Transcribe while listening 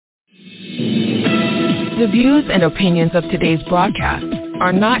The views and opinions of today's broadcast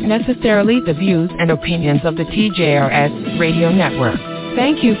are not necessarily the views and opinions of the TJRS Radio Network.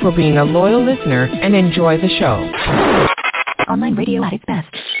 Thank you for being a loyal listener and enjoy the show. Online radio at its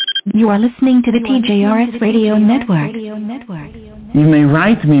best. You are listening to the TJRS Radio Network. You may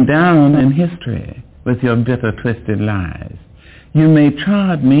write me down in history with your bitter, twisted lies. You may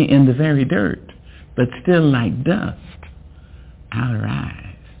trod me in the very dirt, but still like dust, I'll rise.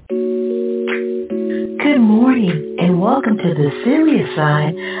 Good morning, and welcome to the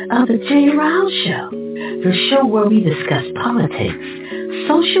Seriouside of the J. Ryle Show, the show where we discuss politics,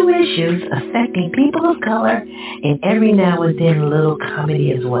 social issues affecting people of color, and every now and then a little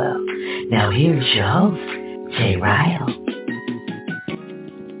comedy as well. Now here's your host, J. Ryle.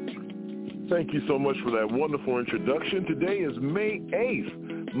 Thank you so much for that wonderful introduction. Today is May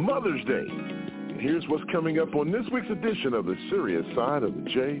 8th, Mother's Day. And here's what's coming up on this week's edition of the Serious Side of the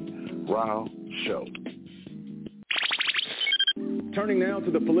J. Ryle Show. Turning now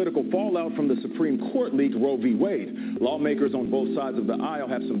to the political fallout from the Supreme Court leaked Roe v. Wade. Lawmakers on both sides of the aisle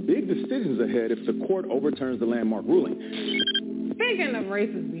have some big decisions ahead if the court overturns the landmark ruling. Speaking of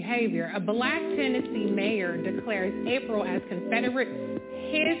racist behavior, a black Tennessee mayor declares April as Confederate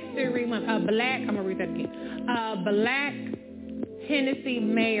History Month. A black Tennessee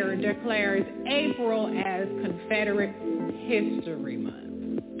mayor declares April as Confederate History Month.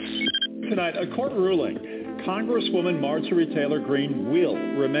 Tonight, a court ruling. Congresswoman Majorie Taylor Greene will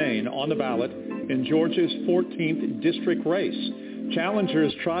remain on the ballot in Georgia's 14th district race.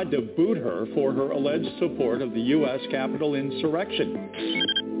 Challengers tried to boot her for her alleged support of the U.S. Capitol insurrection.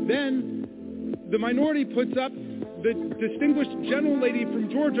 Then the minority puts up the distinguished general lady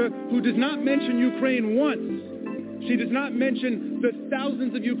from Georgia who does not mention Ukraine once. She does not mention the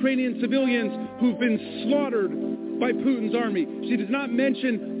thousands of Ukrainian civilians who've been slaughtered by Putin's army. She does not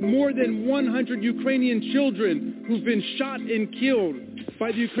mention more than 100 Ukrainian children who've been shot and killed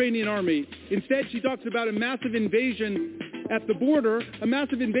by the Ukrainian army. Instead, she talks about a massive invasion at the border, a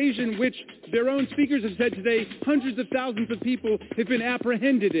massive invasion which their own speakers have said today hundreds of thousands of people have been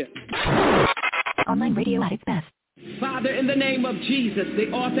apprehended in. Online radio at its best. Father, in the name of Jesus,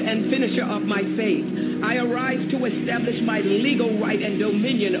 the author and finisher of my faith, I arise to establish my legal right and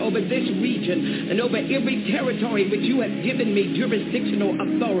dominion over this region and over every territory which you have given me jurisdictional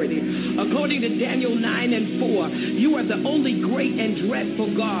authority. According to Daniel 9:4, you are the only great and dreadful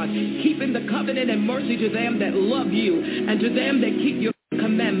God, keeping the covenant and mercy to them that love you and to them that keep your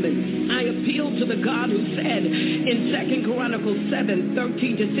commandments. I appeal to the God who said in 2 Chronicles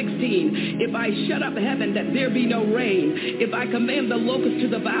 7:13-16, if I shut up heaven that there be no rain, if I command the locusts to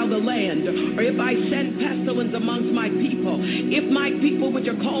devour the land, or if I send pestilence amongst my people, if my people which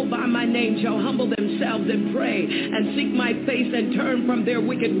are called by my name shall humble themselves and pray and seek my face and turn from their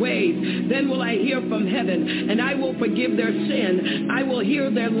wicked ways, then will I hear from heaven and I will forgive their sin. I will hear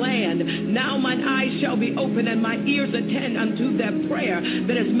their land. Now mine eyes shall be open and my ears attend unto their prayer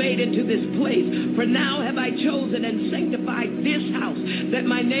that is made into this place. For now have I chosen and sanctified this house, that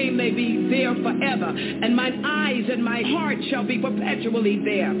my name may be there forever, and mine eyes and my heart shall be perpetually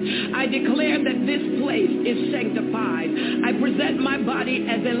there. I declare that this place is sanctified. I present my body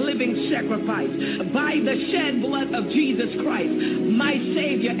as a living sacrifice by the shed blood of Jesus Christ, my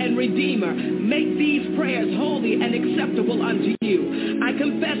Savior and Redeemer. Make these prayers holy and acceptable unto you. I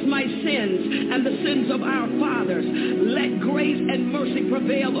confess my sins and the sins of our fathers. Let grace and mercy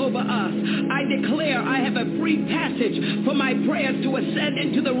prevail over us. I declare I have a free passage for my prayers to ascend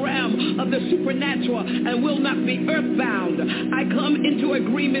into the realm of the supernatural and will not be earthbound. I come into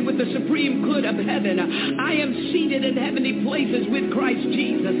agreement with the supreme good of heaven. I am seated in heavenly places with Christ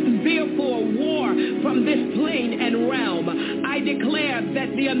Jesus. Therefore, war from this plane and realm. I declare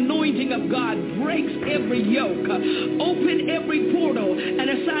that the anointing of God breaks every yoke. Open every portal and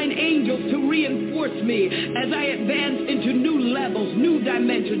assign angels to reinforce me as I advance into new levels, new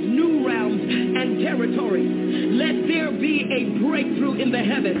dimensions, new realms and territories. Let there be a breakthrough in the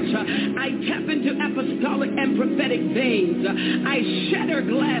heavens. I tap into apostolic and prophetic veins. I shatter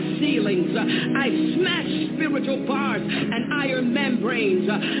glass ceilings. I smash spiritual bars and iron membranes.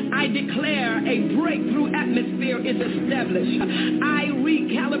 I declare a breakthrough atmosphere is established. I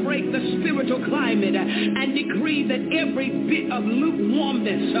recalibrate the spiritual climate and decree that every bit of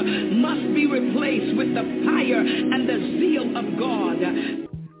lukewarmness must be replaced with the fire and the zeal of God.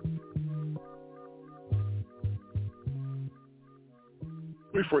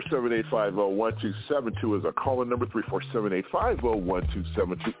 347-850-1272 is our calling number.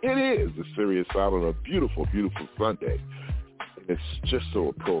 347-850-1272. It is the Serious Side on a beautiful, beautiful Sunday. And it's just so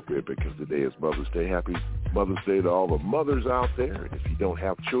appropriate because today is Mother's Day. Happy Mother's Day to all the mothers out there. And if you don't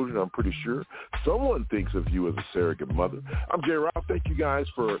have children, I'm pretty sure someone thinks of you as a surrogate mother. I'm Jay Ralph. Thank you guys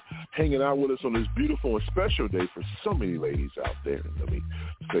for hanging out with us on this beautiful and special day for so many ladies out there. And let me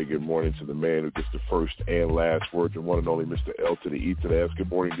say good morning to the man who gets the first and last word, the one and only Mr. L to the E to the S. Good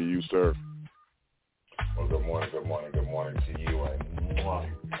morning to you, sir. Well, good morning to you, and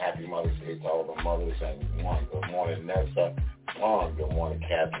happy Mother's Day to all the mothers, and good morning, Nessa, good morning,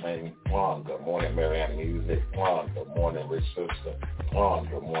 Kathleen, good morning, Marianne Music, good morning, Rich Sister,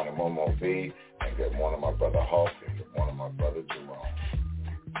 good morning, Momo B, and good morning, my brother Hawk, and good morning, my brother Jerome.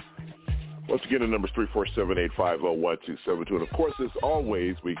 Once again, the number is 347-850-1272, and of course, as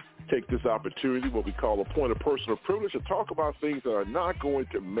always, we take this opportunity, what we call a point of personal privilege, to talk about things that are not going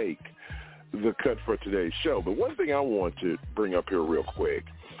to make the cut for today's show. But one thing I want to bring up here real quick,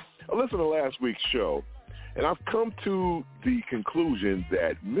 I listened to last week's show, and I've come to the conclusion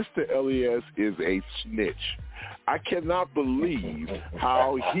that Mr. Elias is a snitch. I cannot believe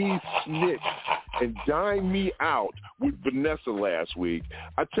how he snitched and dined me out with Vanessa last week.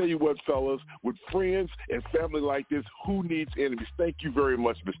 I tell you what, fellas, with friends and family like this, who needs enemies? Thank you very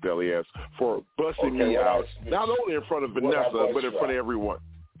much, Mr. Elias, for busting me out, not only in front of Vanessa, but in front of everyone.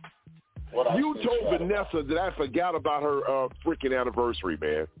 You told Vanessa that I forgot about her freaking anniversary,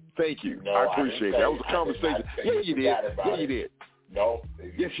 man. Thank you. No, I appreciate that. That was a conversation. Yeah, you did. Yeah, you did. No.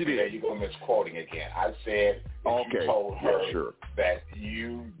 Yes, you did. You're going to misquoting again. I said you told her that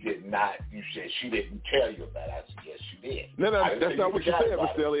you did not, you said she didn't tell you about it. I said, yes, you did. No, that's not what you said,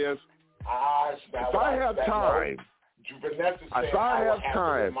 Mr. Elias. If I have time, if I have time,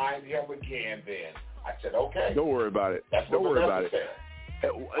 to remind him again then. I said, okay. Don't worry about it. Don't worry about it.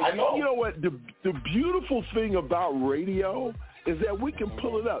 I know. You know what? The beautiful thing about radio is that we can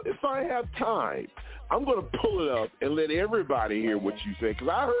pull it up. If I have time, I'm going to pull it up and let everybody hear what you said, because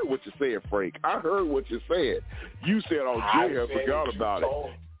I heard what you said, Frank. I heard what you said. You said, oh, Jay, I forgot about it.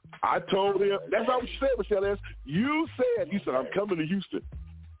 I told him. That's not what you said, Michelle S. You said, I'm coming to Houston.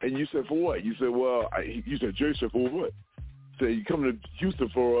 And you said, for what? You said, well, you said, Jay said, for what? Said, you coming to Houston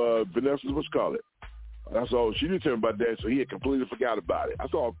for Vanessa's, what's it called? That's all. She didn't tell him about that, so he had completely forgot about it.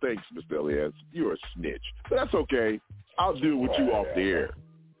 That's all. Thanks, Mr. Elias. You're a snitch. But that's okay. I'll deal with you off the air.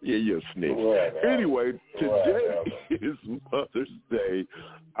 Yeah, you're a snitch. Anyway, today is Mother's Day.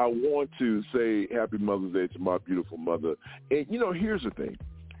 I want to say Happy Mother's Day to my beautiful mother. And, here's the thing.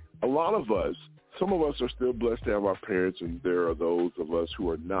 A lot of us, some of us are still blessed to have our parents, and there are those of us who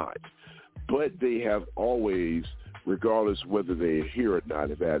are not. But they have always, regardless whether they're here or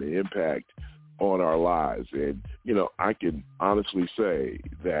not, have had an impact on our lives. And, I can honestly say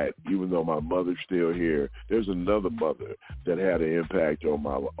that even though my mother's still here, there's another mother that had an impact on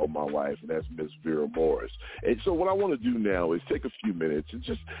my life, and that's Miss Vera Morris. And so what I want to do now is take a few minutes and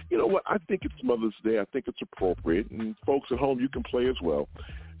just, what, I think it's Mother's Day. I think it's appropriate. And folks at home, you can play as well.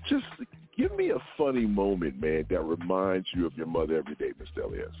 Just give me a funny moment, man, that reminds you of your mother every day, Mr.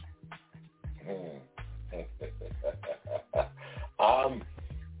 Elias.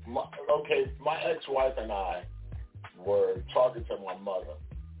 My ex-wife and I were talking to my mother,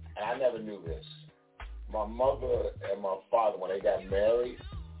 and I never knew this. My mother and my father, when they got married,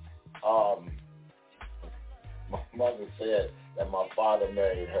 my mother said that my father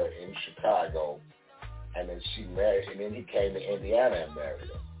married her in Chicago, and then she married, and then he came to Indiana and married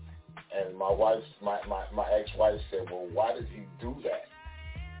her. And my ex-wife said, well, why did he do that?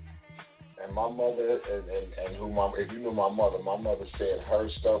 And my mother, if you knew my mother said her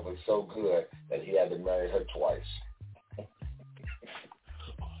stuff was so good that he had to marry her twice.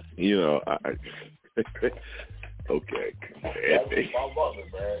 Okay. That was my mother,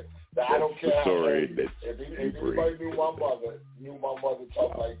 man. I don't care how if anybody knew my mother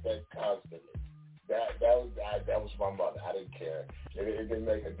talk like that constantly. That was my mother. I didn't care. It didn't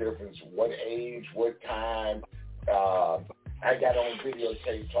make a difference what age, what time. I got on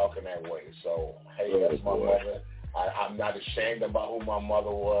videotape talking that way. So, hey, that's my mother. I'm not ashamed about who my mother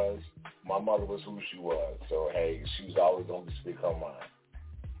was. My mother was who she was. So, hey, she's always going to speak her mind.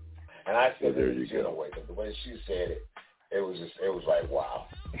 And I said it in a gentle way, but the way she said it, it was like, wow.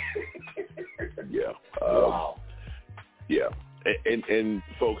 Yeah. Wow. Yeah. And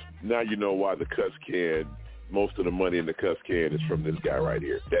folks, now you know why the cuss can, most of the money in the cuss can is from this guy right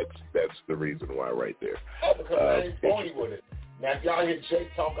here. That's the reason why right there. Oh, because I ain't phony with it. Now, if y'all hear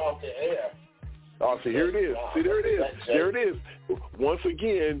Jake talk off the air. Oh, see, here it is. See, there it is. There it is. Once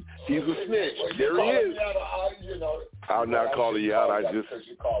again, he's a snitch. There he is. I'm not calling you out. I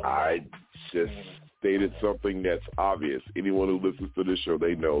just stated something that's obvious. Anyone who listens to this show,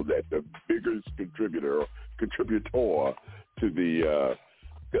 they know that the biggest contributor to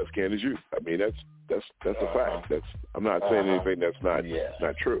as can as you. I mean, that's a fact. I'm not saying anything that's not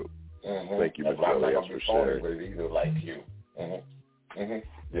true. Mm-hmm. Thank you, Ms. I'm not Elliott, going to be phony with it either, like you. Mm-hmm.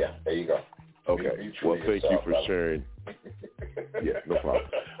 Mm-hmm. Yeah, there you go. Okay. Well, thank you for sharing. Yeah, no problem.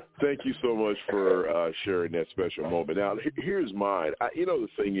 Thank you so much for sharing that special moment. Now, here's mine. The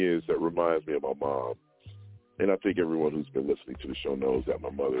thing is that reminds me of my mom, and I think everyone who's been listening to the show knows that my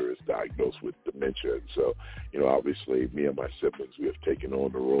mother is diagnosed with dementia. And so, obviously, me and my siblings, we have taken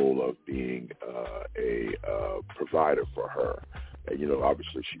on the role of being a provider for her. And,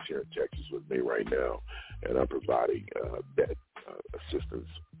 obviously, she's here in Texas with me right now, and I'm providing that assistance.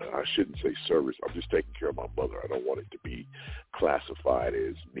 I shouldn't say service. I'm just taking care of my mother. I don't want it to be classified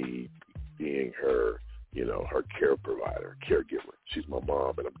as me being her, her care provider, caregiver. She's my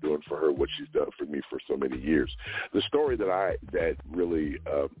mom, and I'm doing for her what she's done for me for so many years. The story that really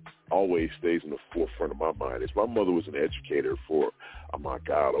always stays in the forefront of my mind is my mother was an educator for,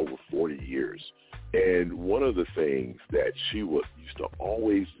 over 40 years. And one of the things that she used to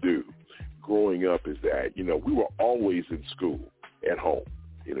always do growing up is that, we were always in school at home.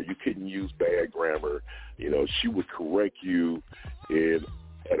 You couldn't use bad grammar. She would correct you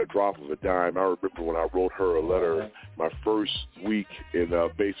at a drop of a dime. I remember when I wrote her a letter, my first week in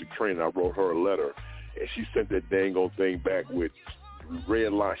basic training, I wrote her a letter, and she sent that dang old thing back with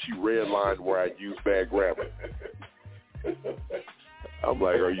red line. She redlined where I used bad grammar. I'm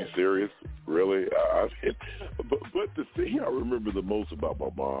like, are you serious? Really? But the thing I remember the most about my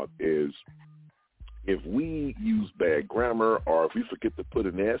mom is if we use bad grammar or if we forget to put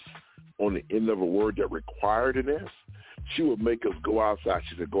an S on the end of a word that required an S, she would make us go outside.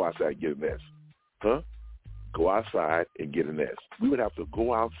 She said, go outside and get an S. Huh? Go outside and get an S. We would have to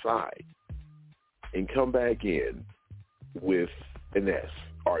go outside and come back in with an S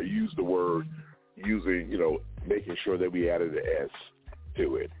or use the word using, making sure that we added an S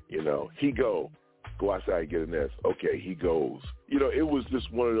to it. He go outside and get an S. Okay, he goes. It was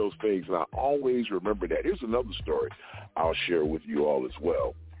just one of those things, and I always remember that. Here's another story I'll share with you all as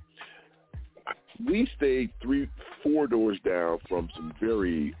well. We stayed 3-4 doors down from some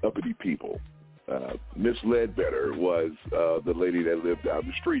very uppity people. Miss Ledbetter was the lady that lived down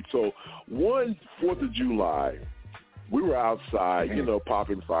the street. So one 4th of July, we were outside,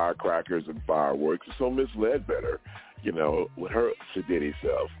 popping firecrackers and fireworks. So Miss Ledbetter, with her sedity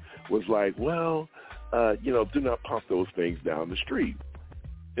self, was like, well, do not pop those things down the street.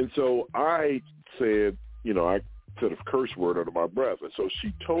 And so I said, I said a curse word under my breath. And so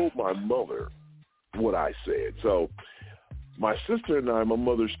she told my mother what I said. So my sister and I, my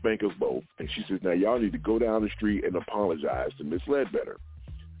mother spanked us both. And she said, now y'all need to go down the street and apologize to Miss Ledbetter.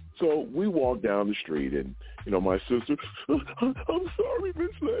 So we walked down the street and, my sister, I'm sorry,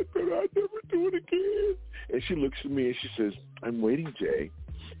 Miss Ledbetter, I'll never do it again. And she looks at me and she says, I'm waiting, Jay.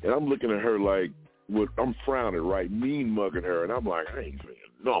 And I'm looking at her like, I'm frowning, right, mean mugging her. And I'm like, I ain't saying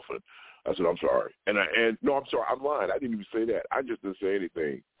nothing. I said, I'm sorry. And no, I'm sorry, I'm lying. I didn't even say that. I just didn't say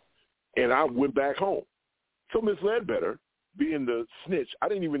anything. And I went back home. So Miss Ledbetter, being the snitch, I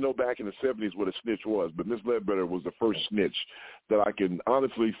didn't even know back in the 70s what a snitch was, but Miss Ledbetter was the first snitch that I can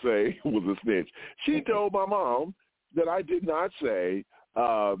honestly say was a snitch. She told my mom that I did not say,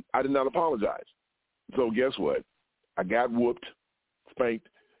 I did not apologize. So guess what? I got whooped, spanked,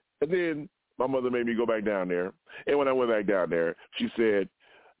 and then my mother made me go back down there. And when I went back down there, she said,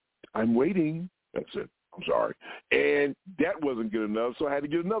 I'm waiting. That's it. I'm sorry. And that wasn't good enough, so I had to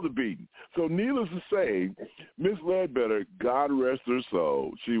get another beating. So needless to say, Miss Ledbetter, God rest her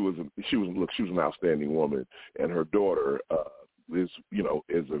soul, she was an outstanding woman, and her daughter is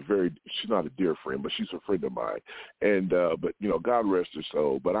a very, she's not a dear friend, but she's a friend of mine. And but God rest her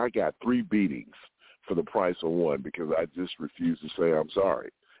soul. But I got 3 beatings for the price of 1 because I just refused to say I'm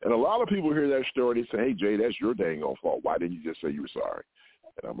sorry. And a lot of people hear that story, they say, hey, Jay, that's your dang on fault. Why didn't you just say you were sorry?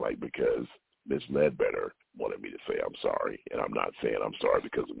 And I'm like, because Miss Ledbetter wanted me to say I'm sorry, and I'm not saying I'm sorry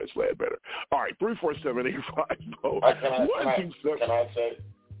because of Miss Ledbetter. All right, 347-850.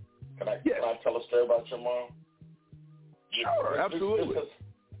 Can I tell a story about your mom? Sure, absolutely.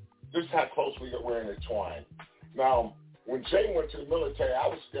 This is how close we're intertwined. Now, when Jay went to the military, I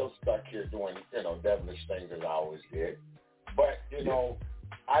was still stuck here doing, devilish things as I always did. But,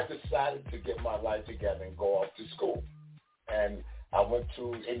 I decided to get my life together and go off to school. And I went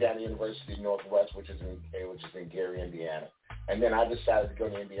to Indiana University Northwest, which is in Gary, Indiana. And then I decided to go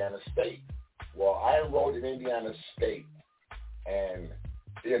to Indiana State. Well, I enrolled in Indiana State. And,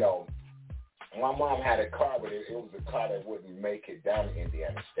 my mom had a car, but it was a car that wouldn't make it down to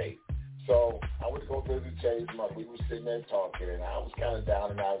Indiana State. So I went to go visit Jay's mother. We were sitting there talking, and I was kind of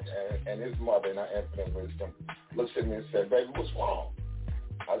down and out. And his mother, in her infinite wisdom, looked at me and said, baby, what's wrong?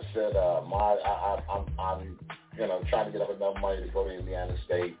 said, I'm trying to get up enough money to go to Indiana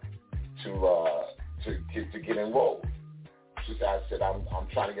State to get enrolled. She said, I said, I'm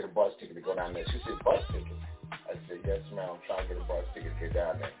trying to get a bus ticket to go down there. She said, bus ticket? I said, yes, ma'am, I'm trying to get a bus ticket to get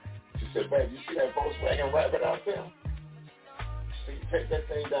down there. She said, babe, you see that Volkswagen Rabbit out there? So you take that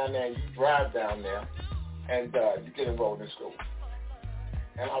thing down there and you drive down there and you get enrolled in school.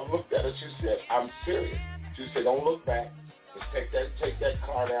 And I looked at her. She said, I'm serious. She said, don't look back. Just take that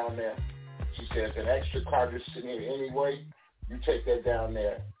car down there. She said, if an extra car just sitting here anyway, you take that down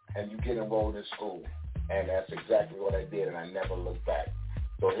there and you get enrolled in school. And that's exactly what I did, and I never looked back.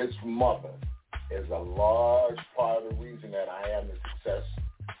 So his mother is a large part of the reason that I am the success,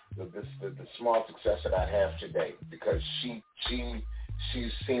 the small success that I have today, because she's seen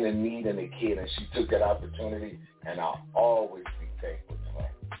a need in a kid, and she took that opportunity, and I'll always be thankful to her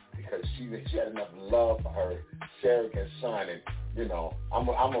because she had enough love for her surrogate son. And I'm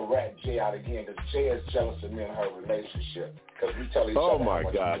gonna rat Jay out again because Jay is jealous of me and her relationship because we tell each other how much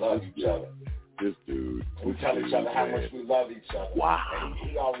we love each other. This dude. We tell each other how much we love each other. Wow. And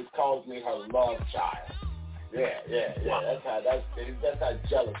he always calls me her love child. Yeah. Wow. That's how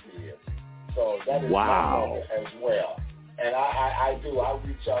jealous he is. So that is my mother as well. And I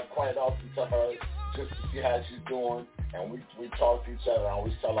reach out quite often to her just to see how she's doing. And we talk to each other. I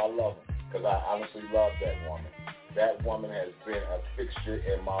always tell her I love her because I honestly love that woman. That woman has been a fixture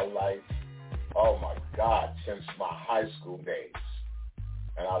in my life, oh my God, since my high school days.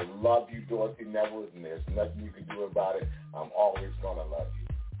 And I love you, Dorothy Neville, and there's nothing you can do about it. I'm always going to love you.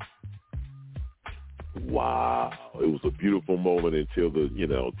 Wow. It was a beautiful moment until the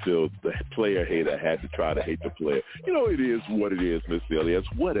player hater had to try to hate the player. It is what it is, Miss Elias.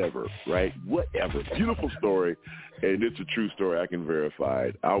 Whatever, right? Whatever. Beautiful story, and it's a true story. I can verify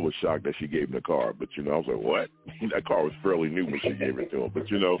it. I was shocked that she gave him the car, but, I was like, what? That car was fairly new when she gave it to him. But,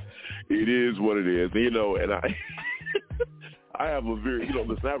 it is what it is. And I have a very, I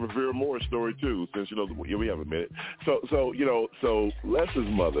have a Vera Moore story too, since, we have a minute. So Les's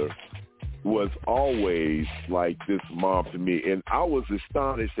mother was always like this mom to me, and I was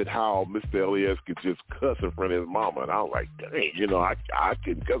astonished at how Mr. Elias could just cuss in front of his mama, and I was like, dang, I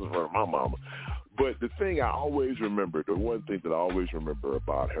couldn't cuss in front of my mama. But the thing I always remember, the one thing that I always remember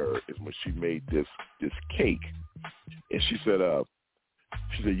about her is when she made this cake, and she said,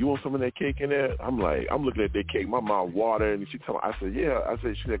 you want some of that cake in there? I'm looking at that cake, my mouth watering, and she told me, I said, yeah.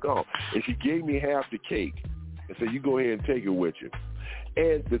 She said, go on. And she gave me half the cake and said, you go ahead and take it with you.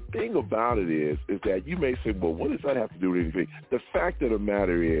 And the thing about it is that you may say, well, what does that have to do with anything? The fact of the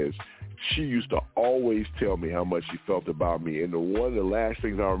matter is, she used to always tell me how much she felt about me. And one of the last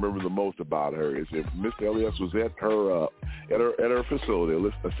things I remember the most about her is if Mr. Elias was at her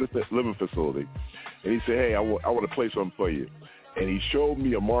facility, assisted living facility, and he said, hey, I want to play something for you. And he showed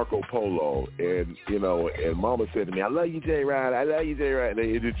me a Marco Polo, and and Mama said to me, "I love you, J. Rod. I love you, J. Rod." And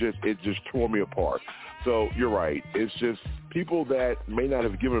it just tore me apart. So you're right. It's just people that may not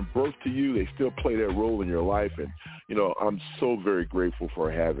have given birth to you, they still play that role in your life. And I'm so very grateful for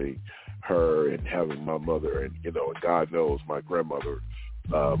having her and having my mother, and God knows my grandmother.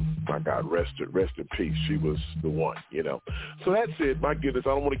 My God, rest in peace. She was the one, So that's it. My goodness, I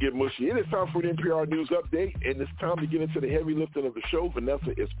don't want to get mushy. It is time for the NPR News Update, and it's time to get into the heavy lifting of the show.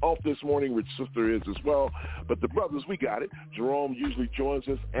 Vanessa is off this morning. Rich sister is as well. But the brothers, we got it. Jerome usually joins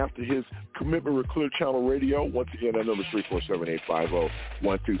us after his commitment with Clear Channel Radio. Once again, that number is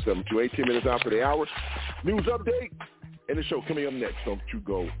 347-850-1272. 18 minutes after the hour. News Update, and the show coming up next. Don't you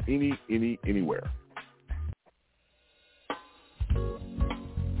go anywhere.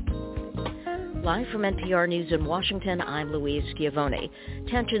 Live from NPR News in Washington, I'm Louise Schiavone.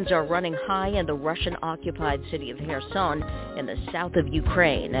 Tensions are running high in the Russian-occupied city of Kherson in the south of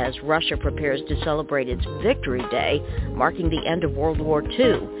Ukraine as Russia prepares to celebrate its Victory Day, marking the end of World War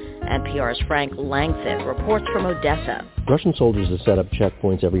II. NPR's Frank Langford reports from Odessa. Russian soldiers have set up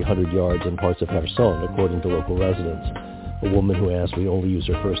checkpoints every 100 yards in parts of Kherson, according to local residents. A woman who asked we only use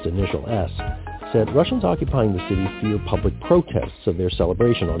her first initial, S, said Russians occupying the city fear public protests of their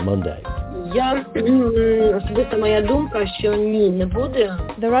celebration on Monday. The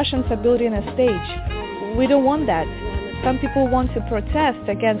Russians are building a stage. We don't want that. Some people want to protest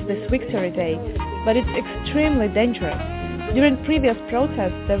against this Victory Day, but it's extremely dangerous. During previous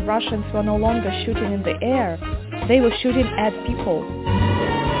protests, the Russians were no longer shooting in the air. They were shooting at people.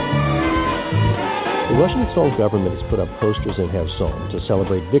 The Russian-installed government has put up posters in Kherson to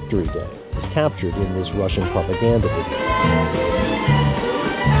celebrate Victory Day, as captured in this Russian propaganda video.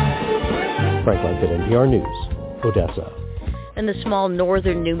 Frank Langford, NPR News, Odessa. In the small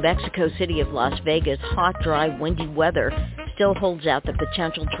northern New Mexico city of Las Vegas, hot, dry, windy weather still holds out the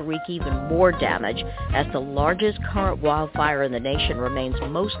potential to wreak even more damage as the largest current wildfire in the nation remains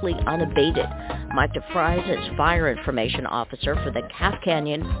mostly unabated. Mike DeFries is Fire Information Officer for the Calf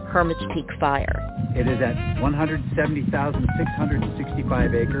Canyon Hermit's Peak Fire. It is at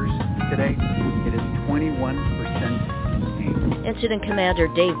 170,665 acres today. It is 21% Incident Commander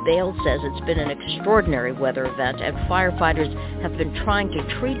Dave Bale says it's been an extraordinary weather event, and firefighters have been trying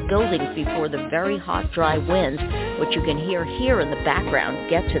to treat buildings before the very hot, dry winds, which you can hear here in the background,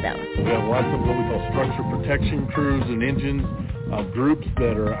 get to them. We have lots of what we call structure protection crews and engines, groups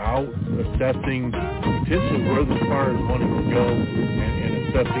that are out assessing potentially where the fire is wanting to go and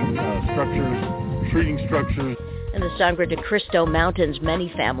assessing structures, treating structures. In the Sangre de Cristo Mountains, many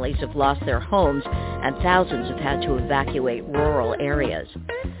families have lost their homes and thousands have had to evacuate rural areas.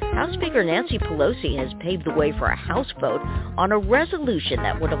 House Speaker Nancy Pelosi has paved the way for a House vote on a resolution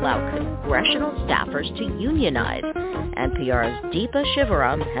that would allow congressional staffers to unionize. NPR's Deepa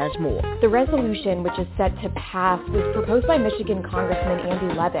Shivaram has more. The resolution, which is set to pass, was proposed by Michigan Congressman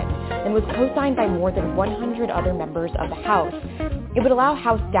Andy Levin and was co-signed by more than 100 other members of the House. It would allow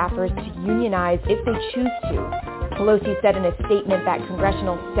House staffers to unionize if they choose to. Pelosi said in a statement that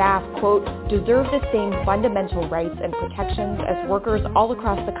congressional staff, quote, deserve the same fundamental rights and protections as workers all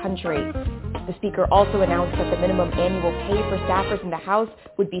across the country. The Speaker also announced that the minimum annual pay for staffers in the House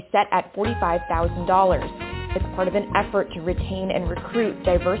would be set at $45,000. It's part of an effort to retain and recruit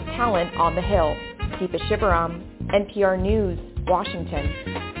diverse talent on the Hill. Deepa Shivaram, NPR News, Washington.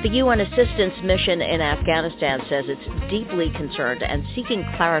 The UN Assistance Mission in Afghanistan says it's deeply concerned and seeking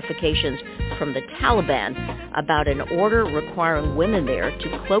clarifications from the Taliban about an order requiring women there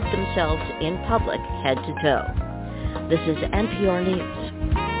to cloak themselves in public head to toe. This is NPR News.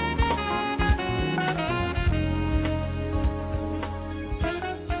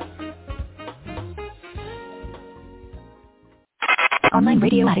 Online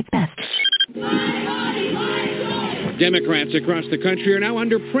radio at its best. Democrats across the country are now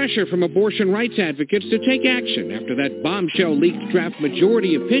under pressure from abortion rights advocates to take action after that bombshell-leaked draft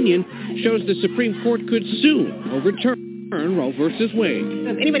majority opinion shows the Supreme Court could soon overturn Roe v. Wade.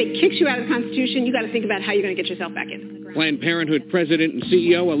 If anybody kicks you out of the Constitution, you got to think about how you're going to get yourself back in. Planned Parenthood President and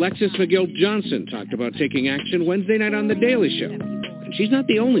CEO Alexis McGill-Johnson talked about taking action Wednesday night on The Daily Show. And she's not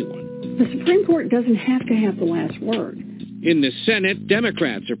the only one. The Supreme Court doesn't have to have the last word. In the Senate,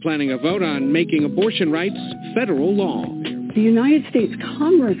 Democrats are planning a vote on making abortion rights federal law. The United States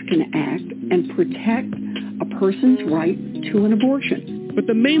Congress can act and protect a person's right to an abortion. But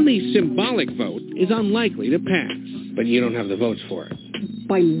the mainly symbolic vote is unlikely to pass. But you don't have the votes for it.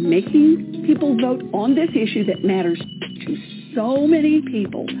 By making people vote on this issue that matters to so many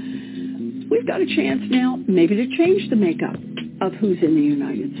people, we've got a chance now maybe to change the makeup of who's in the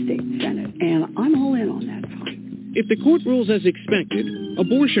United States Senate. And I'm all in on that fight. If the court rules as expected,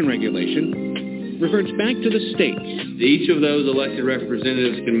 abortion regulation reverts back to the states. Each of those elected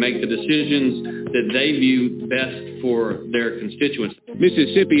representatives can make the decisions that they view best for their constituents.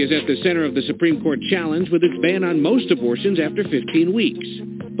 Mississippi is at the center of the Supreme Court challenge with its ban on most abortions after 15 weeks.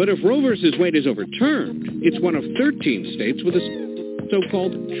 But if Roe v. Wade is overturned, it's one of 13 states with a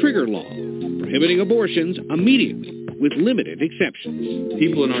so-called trigger law, prohibiting abortions immediately, with limited exceptions.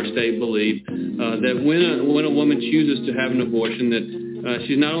 People in our state believe that when a woman chooses to have an abortion, that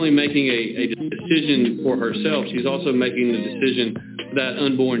she's not only making a decision for herself, she's also making the decision for that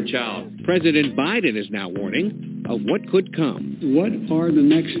unborn child. President Biden is now warning of what could come. What are the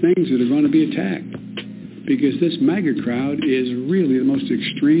next things that are going to be attacked? Because this MAGA crowd is really the most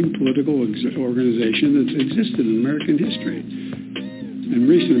extreme political organization that's existed in American history, in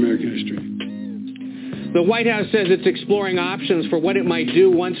recent American history. The White House says it's exploring options for what it might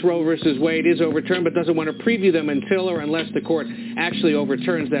do once Roe v. Wade is overturned, but doesn't want to preview them until or unless the court actually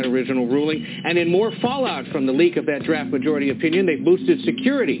overturns that original ruling. And in more fallout from the leak of that draft majority opinion, they've boosted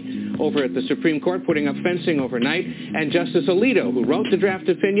security over at the Supreme Court, putting up fencing overnight. And Justice Alito, who wrote the draft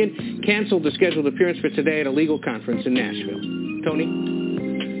opinion, canceled the scheduled appearance for today at a legal conference in Nashville. Tony?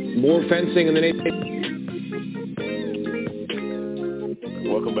 More fencing in the nation.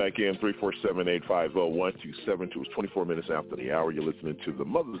 Welcome back in, 347-850-1272. It's 24 minutes after the hour. You're listening to the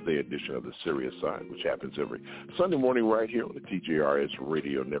Mother's Day edition of the Seriouside, which happens every Sunday morning right here on the TJRS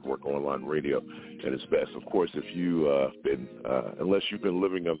Radio Network, online radio at its best. Of course, if you unless you've been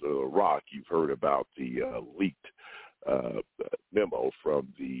living under a rock, you've heard about the leaked memo from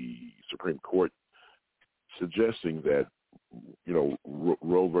the Supreme Court suggesting that,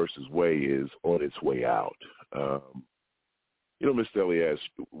 Roe versus Wade is on its way out. Ms. Elias,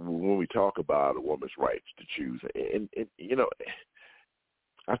 when we talk about a woman's rights to choose, and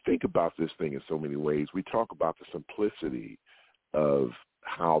I think about this thing in so many ways. We talk about the simplicity of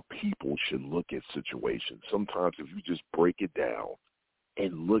how people should look at situations. Sometimes if you just break it down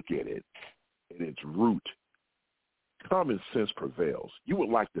and look at it at its root, common sense prevails. You would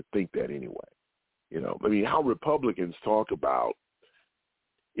like to think that anyway. I mean, how Republicans talk about,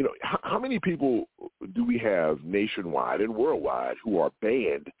 how many people do we have nationwide and worldwide who are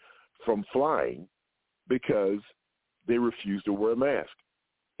banned from flying because they refuse to wear a mask?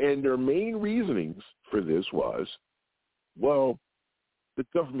 And their main reasonings for this was, well, the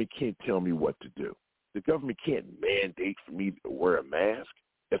government can't tell me what to do. The government can't mandate for me to wear a mask.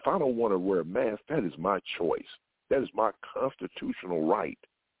 If I don't want to wear a mask, that is my choice. That is my constitutional right.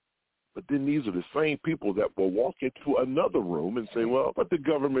 But then these are the same people that will walk into another room and say, well, but the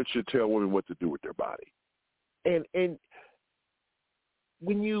government should tell women what to do with their body. And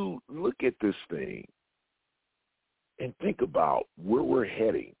when you look at this thing and think about where we're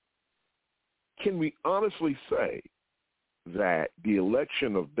heading, can we honestly say that the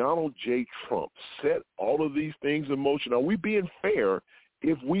election of Donald J. Trump set all of these things in motion? Are we being fair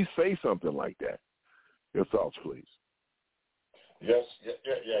if we say something like that? Your thoughts, please. Yes,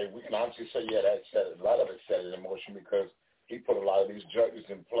 yeah. We can honestly say, that set it. A lot of it set it in motion because he put a lot of these judges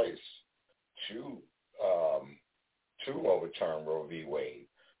in place to overturn Roe v. Wade.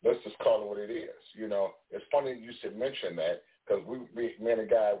 Let's just call it what it is. It's funny you should mention that because me and a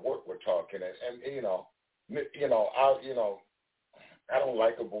guy at work were talking, and I don't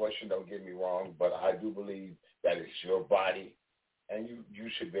like abortion. Don't get me wrong, but I do believe that it's your body, and you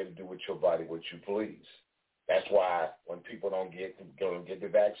should be able to do with your body what you please. That's why when people don't get the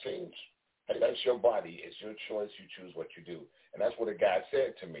vaccines, hey, that's your body. It's your choice. You choose what you do. And that's what a guy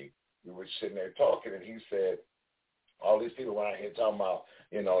said to me. We were sitting there talking, and he said, all these people around here talking about,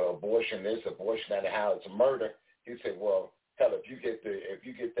 abortion this, abortion that, and how it's a murder. He said, well, hell, if you get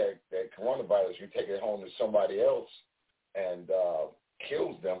that coronavirus, you take it home to somebody else and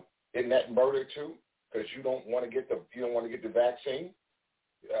kills them, isn't that murder too? Because you don't want to get the vaccine.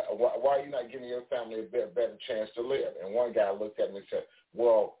 Why are you not giving your family a better chance to live? And one guy looked at me and said,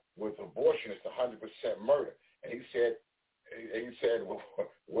 well, with abortion, it's 100% murder. And he said,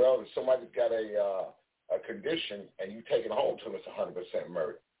 well, if somebody's got a condition and you take it home to them, it's 100%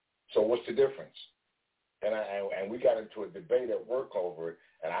 murder. So what's the difference? And we got into a debate at work over it,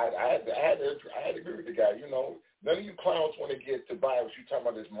 and I had to agree with the guy. None of you clowns want to get to virus. You talking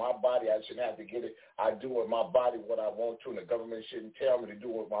about this my body, I shouldn't have to get it. I do with my body what I want to, and the government shouldn't tell me to do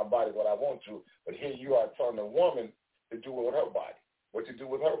with my body what I want to. But here you are telling a woman to do with her body, what to do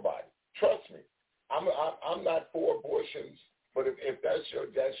with her body. Trust me, I'm not for abortions, but if that's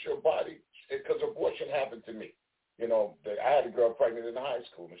your body, because abortion happened to me. I had a girl pregnant in high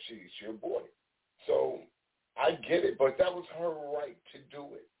school, and she aborted. So I get it, but that was her right to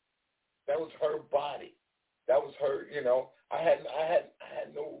do it. That was her body. That was her. I had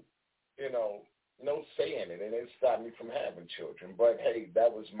no, no say in it, and it stopped me from having children. But hey,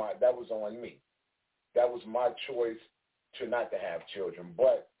 that was on me. That was my choice to not to have children.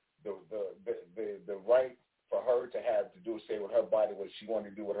 But the right for her to say with her body what she wanted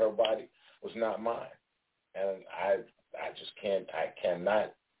to do with her body was not mine, and I just can't. I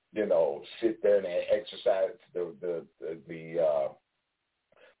cannot. Sit there and exercise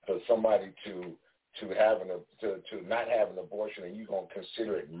for somebody to not have an abortion, and you gonna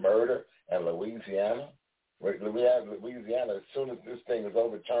consider it murder in Louisiana? Louisiana, as soon as this thing is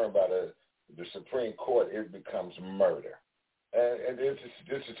overturned by the Supreme Court, it becomes murder, and this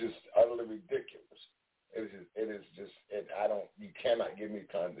is just utterly ridiculous. You cannot get me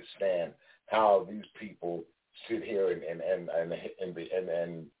to understand how these people sit here and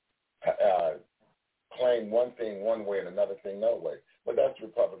claim one thing one way and another thing another way. But that's the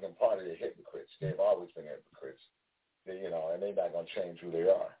Republican Party. They're hypocrites. They've always been hypocrites. And they're not going to change who they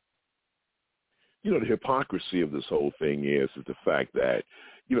are. The hypocrisy of this whole thing is the fact that,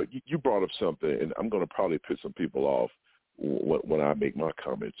 you brought up something, and I'm going to probably piss some people off when I make my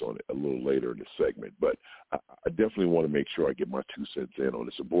comments on it a little later in the segment. But I definitely want to make sure I get my 2 cents in on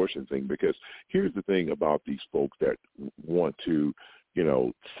this abortion thing, because here's the thing about these folks that want to,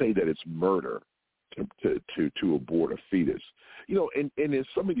 say that it's murder to abort a fetus. And in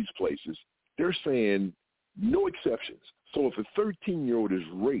some of these places, they're saying no exceptions. So if a 13-year-old is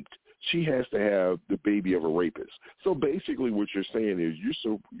raped, she has to have the baby of a rapist. So basically what you're saying is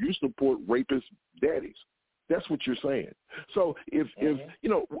you support rapist daddies. That's what you're saying. So if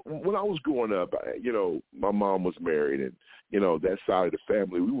when I was growing up, my mom was married, and, that side of the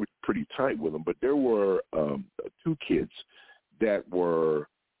family, we were pretty tight with them. But there were 2 kids that were,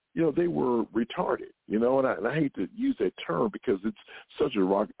 they were retarded, and I hate to use that term because it's such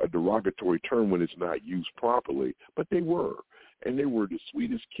a derogatory term when it's not used properly, but they were. and they were the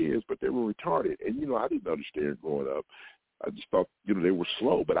sweetest kids, but they were retarded. And, you know, I didn't understand growing up. I just thought, you know, they were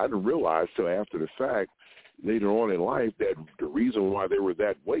slow, but I didn't realize till after the fact, later on in life, that the reason why they were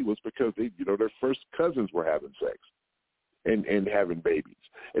that way was because they, you know, their first cousins were having sex and having babies.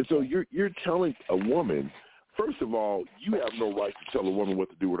 And so you're telling a woman, first of all, you have no right to tell a woman what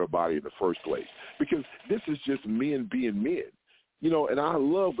to do with her body in the first place, because this is just men being men. You know, and I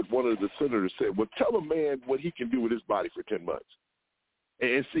love what one of the senators said, well, tell a man what he can do with his body for 10 months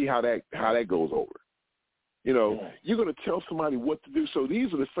and see how that goes over. You know, you're going to tell somebody what to do. So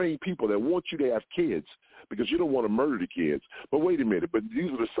these are the same people that want you to have kids because you don't want to murder the kids. But wait a minute. But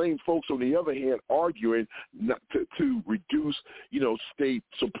these are the same folks, on the other hand, arguing not to reduce, you know, state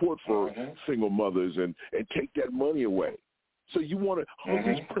support for single mothers and take that money away. So you want to hold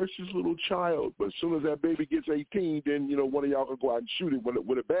this precious little child, but as soon as that baby gets 18, then, you know, one of y'all can go out and shoot it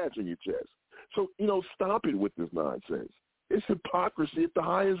with a badge on your chest. So, you know, stop it with this nonsense. It's hypocrisy at the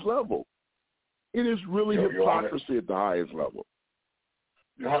highest level. It is really hypocrisy at the highest level.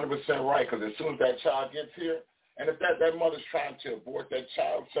 You're 100% right, because as soon as that child gets here, and if that mother's trying to abort that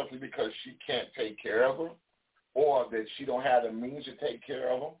child simply because she can't take care of them, or that she don't have the means to take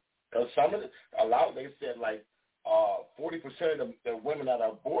care of them, because they said like 40% of the women that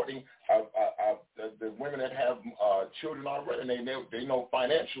are aborting are the women that have children already, and they know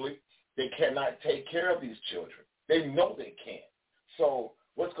financially they cannot take care of these children. They know they can't. So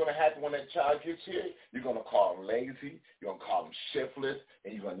what's going to happen when that child gets here? You're going to call them lazy, you're going to call them shiftless,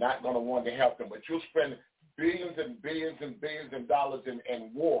 and you're not going to want to help them. But you'll spend billions and billions and billions of dollars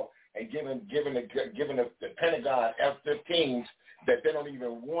in war and giving the Pentagon F-15s that they don't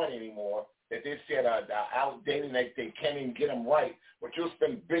even want anymore, that they said are outdated, and they can't even get them right. But you'll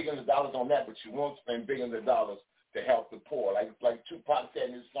spend billions of dollars on that, but you won't spend billions of dollars to help the poor. Like Tupac said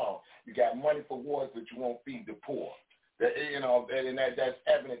in his song, you got money for wars, but you won't feed the poor. You know, and that's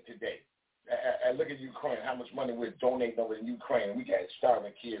evident today. And look at Ukraine, how much money we're donating over in Ukraine. We got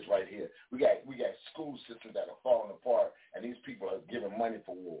starving kids right here. We got school systems that are falling apart, and these people are giving money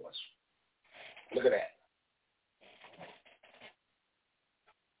for wars. Look at that.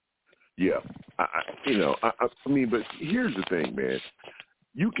 Yeah, I mean, but here's the thing, man.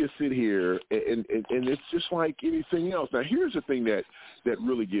 You can sit here and it's just like anything else. Now, here's the thing that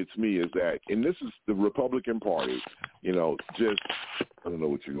really gets me is that, and this is the Republican Party, you know, just, I don't know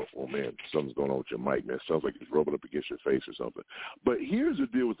what oh, man, something's going on with your mic, man. It sounds like it's rubbing up against your face or something. But here's the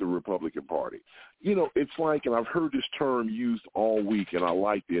deal with the Republican Party. You know, it's like, and I've heard this term used all week, and I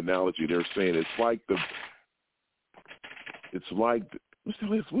like the analogy they're saying. What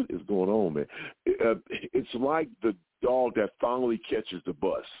is going on, man? It's like the dog that finally catches the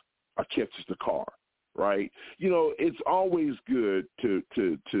bus or catches the car, right? You know, it's always good to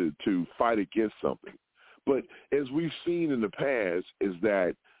fight against something. But as we've seen in the past is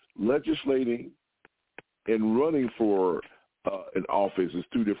that legislating and running for an office is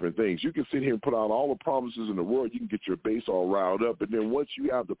two different things. You can sit here and put out all the promises in the world. You can get your base all riled up. But then once you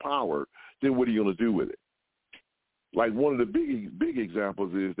have the power, then what are you going to do with it? Like one of the big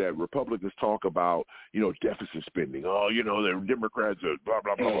examples is that Republicans talk about, you know, deficit spending. Oh, you know, the Democrats are blah,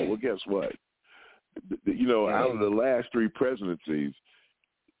 blah, blah. Well, guess what? You know, out of the last three presidencies,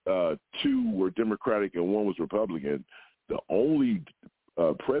 two were Democratic and one was Republican. The only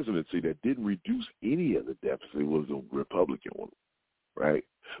presidency that didn't reduce any of the deficit was the Republican one, right?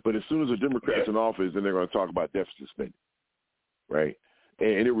 But as soon as the Democrats in office, then they're going to talk about deficit spending, right?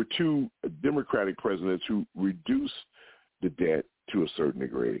 And there were two Democratic presidents who reduced the debt to a certain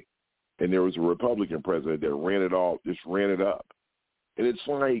degree. And there was a Republican president that ran it up. And it's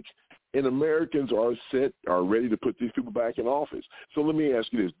like, and Americans are ready to put these people back in office. So let me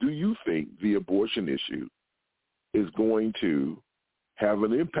ask you this. Do you think the abortion issue is going to have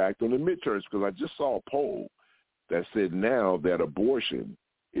an impact on the midterms? Because I just saw a poll that said now that abortion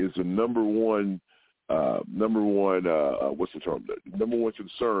is the number one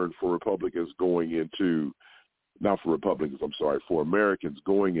concern for Republicans going into, for Americans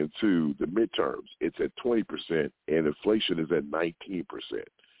going into the midterms. It's at 20%, and inflation is at 19%.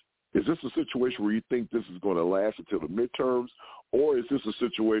 Is this a situation where you think this is going to last until the midterms, or is this a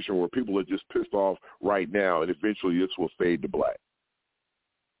situation where people are just pissed off right now and eventually this will fade to black?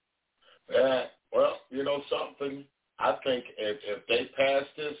 Well, you know something? I think if they pass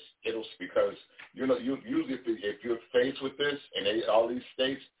this, it'll because, you know, usually if you're faced with this, and all these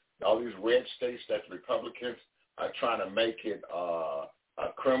states, all these red states that Republicans are trying to make it a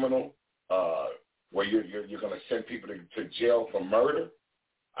criminal, where you're going to send people to jail for murder,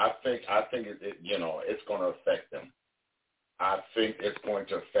 I think it you know, it's going to affect them. I think it's going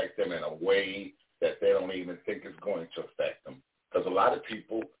to affect them in a way that they don't even think it's going to affect them. Because a lot of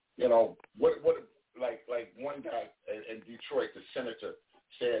people, like one guy in Detroit, the senator,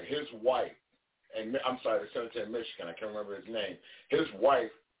 said his wife, the senator in Michigan, I can't remember his name, his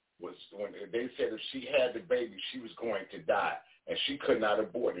wife was, when they said if she had the baby, she was going to die, and she could not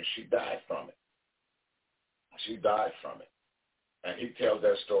abort it. She died from it. And he tells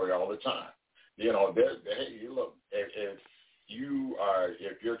that story all the time. Hey, look, if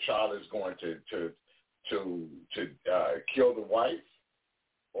your child is going to kill the wife,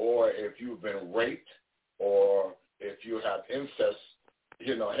 or if you've been raped, or if you have incest,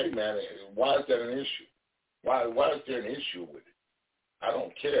 hey man, why is that an issue? Why is there an issue with it? I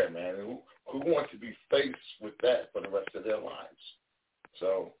don't care, man. Who wants to be faced with that for the rest of their lives?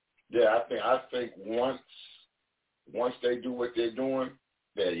 So yeah, I think once they do what they're doing,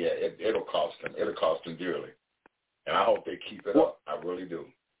 it'll cost them. It'll cost them dearly. And I hope they keep it up. I really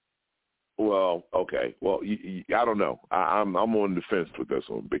do. Well, okay. Well, I don't know. I'm on the fence with this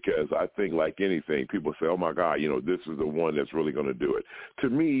one because I think, like anything, people say, oh, my God, this is the one that's really going to do it. To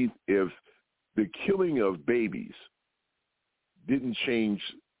me, if the killing of babies didn't change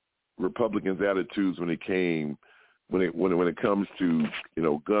Republicans' attitudes when it comes to,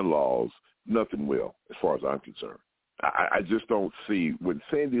 gun laws, nothing will, as far as I'm concerned. I just don't see when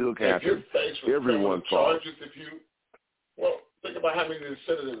Sandy Hook happened, everyone thought. Well, think about how many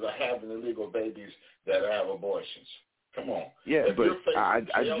senators are having illegal babies that have abortions. Come on. Yeah, if but I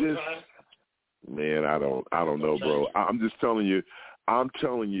don't know, bro. I'm just telling you. I'm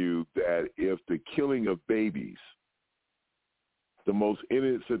telling you that if the killing of babies, the most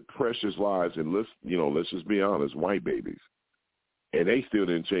innocent, precious lives, and let's just be honest, white babies, and they still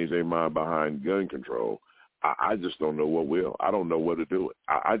didn't change their mind behind gun control. I just don't know what will. I don't know what to do.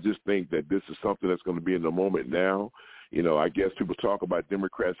 I just think that this is something that's going to be in the moment now. I guess people talk about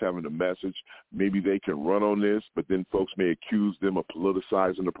Democrats having a message. Maybe they can run on this, but then folks may accuse them of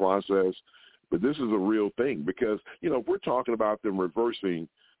politicizing the process. But this is a real thing because, if we're talking about them reversing,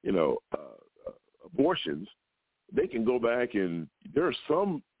 abortions, they can go back and there are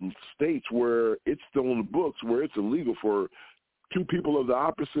some states where it's still in the books where it's illegal for two people of the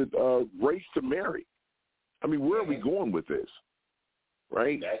opposite race to marry. I mean, where are we going with this,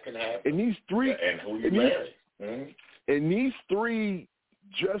 right? That can happen. And these three, and who you marry. And these three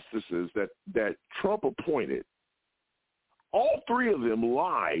justices that Trump appointed, all three of them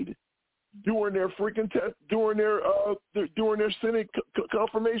lied during their during their Senate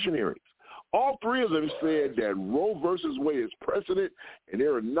confirmation hearings. All three of them said that Roe versus Wade is precedent, and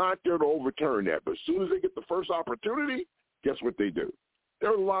they're not there to overturn that. But as soon as they get the first opportunity, guess what they do?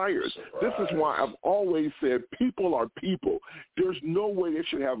 They're liars. Surprise. This is why I've always said people are people. There's no way they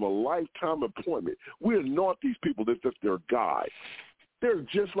should have a lifetime appointment. We anoint these people as if they're God. They're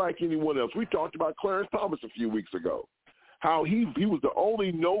just like anyone else. We talked about Clarence Thomas a few weeks ago, how he was the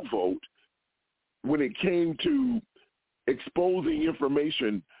only no vote when it came to exposing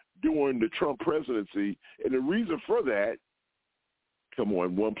information during the Trump presidency. And the reason for that, come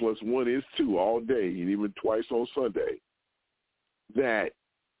on, 1 + 1 is 2 all day, and even twice on Sunday, that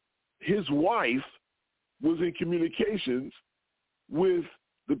his wife was in communications with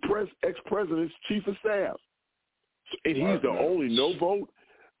the ex-president's chief of staff. And he's the only no vote.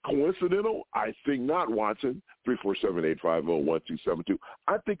 Coincidental? I think not, Watson. 347-850-1272.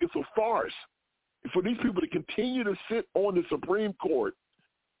 I think it's a farce for these people to continue to sit on the Supreme Court,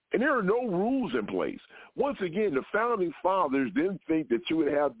 and there are no rules in place. Once again, the founding fathers didn't think that you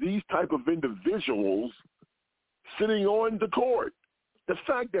would have these type of individuals sitting on the court. The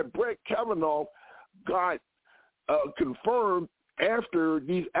fact that Brett Kavanaugh got confirmed after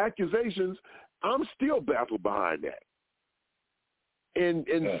these accusations, I'm still baffled behind that. And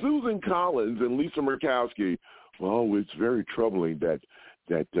Susan Collins and Lisa Murkowski, well, it's very troubling that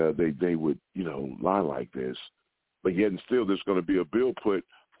they would, lie like this. But yet and still there's going to be a bill put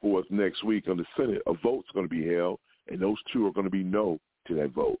forth next week on the Senate. A vote's going to be held, and those two are going to be no to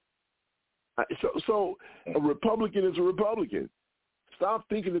that vote. So a Republican is a Republican. Stop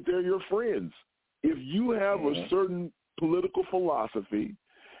thinking that they're your friends. If you have a certain political philosophy,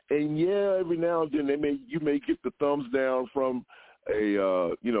 and every now and then you may get the thumbs down from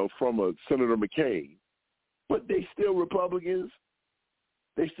a Senator McCain, but they still Republicans.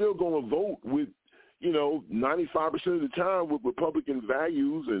 They still going to vote with 95% of the time with Republican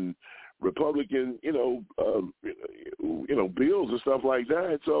values and Republican bills and stuff like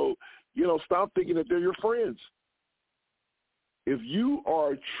that. So stop thinking that they're your friends. If you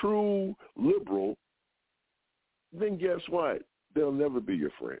are a true liberal, then guess what? They'll never be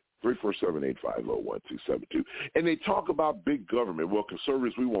your friend. 347-850-1272. And they talk about big government. Well,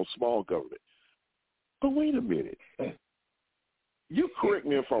 conservatives, we want small government. But wait a minute. you correct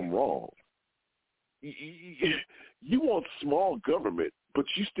me if I'm wrong. You want small government, but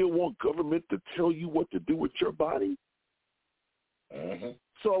you still want government to tell you what to do with your body? Mm-hmm.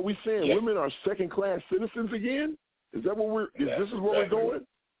 So are we saying women are second-class citizens again? Is that what where we're going?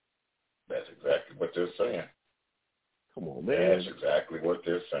 That's exactly what they're saying. Come on, man. That's exactly what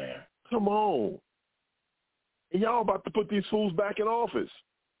they're saying. Come on. And y'all about to put these fools back in office.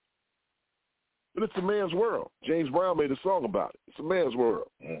 But it's a man's world. James Brown made a song about it. It's a man's world.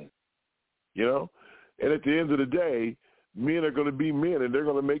 Mm. You know? And at the end of the day, men are going to be men, and they're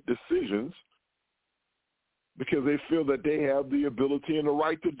going to make decisions because they feel that they have the ability and the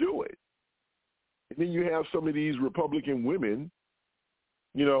right to do it. And then you have some of these Republican women,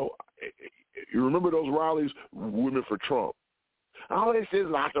 you know, you remember those rallies, Women for Trump. Oh, this is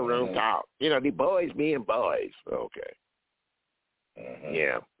locker room talk. You know, the boys being boys. Okay. Mm-hmm.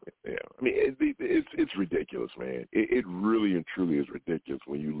 Yeah. I mean, it's ridiculous, man. It really and truly is ridiculous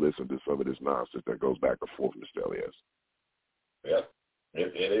when you listen to some of this nonsense that goes back and forth, Mr. Elias. Yeah,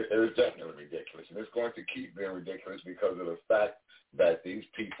 it is definitely ridiculous, and it's going to keep being ridiculous because of the fact that these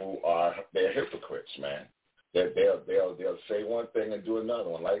people they're hypocrites, man. They'll say one thing and do another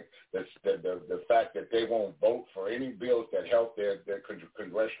one. Like the fact that they won't vote for any bills that help their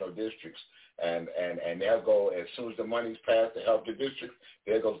congressional districts, and they'll go as soon as the money's passed to help the district.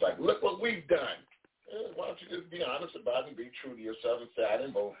 There goes like, look what we've done. Why don't you just be honest about it and be true to yourself and say I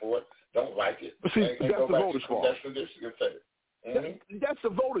didn't vote for it, don't like it. But see, and that's go the back voters' to fault. congressional district and say it. Mm-hmm. That's the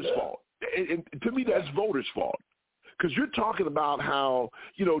voters' fault. And to me, that's voters' fault. Because you're talking about how,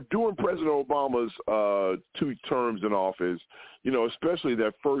 you know, during President Obama's 2 terms in office, you know, especially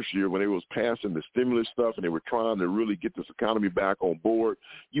that first year when they was passing the stimulus stuff and they were trying to really get this economy back on board,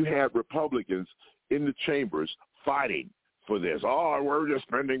 you had Republicans in the chambers fighting for this. Oh, we're just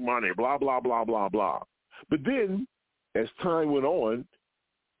spending money, blah, blah, blah, blah, blah. But then, as time went on,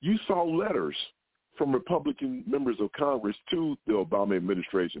 you saw letters from Republican members of Congress to the Obama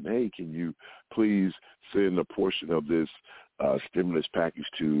administration. Hey, can you please send a portion of this stimulus package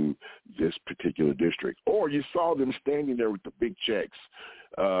to this particular district? Or you saw them standing there with the big checks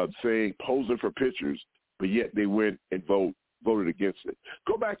saying, posing for pictures, but yet they went and voted against it.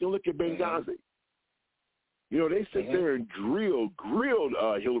 Go back and look at Benghazi. You know, they sit there and grilled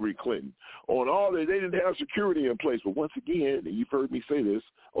Hillary Clinton on all that. They didn't have security in place. But once again, and you've heard me say this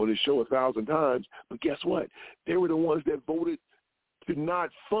on this show 1,000 times, but guess what? They were the ones that voted to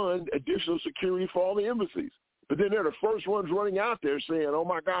not fund additional security for all the embassies. But then they're the first ones running out there saying, oh,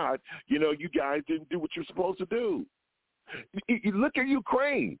 my God, you know, you guys didn't do what you're supposed to do. You look at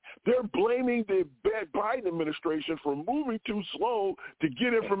Ukraine. They're blaming the Biden administration for moving too slow to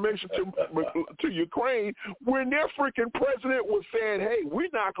get information to Ukraine when their freaking president was saying, hey, we're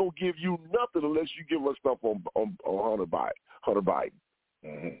not going to give you nothing unless you give us stuff on Hunter Biden.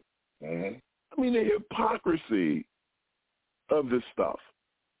 Mm-hmm. Mm-hmm. I mean, the hypocrisy of this stuff,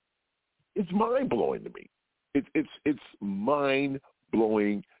 it's mind-blowing to me. It's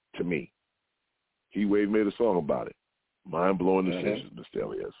mind-blowing to me. Key Wave made a song about it. Mind-blowing decisions, Mr.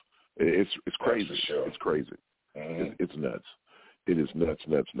 Elias. It's crazy. Sure. It's crazy. Mm-hmm. It's nuts. It is nuts.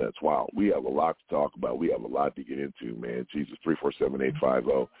 Wow. We have a lot to talk about. We have a lot to get into, man. Jesus,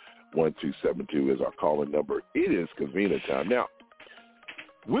 347-850-1272 is our calling number. It is Kavina time. Now,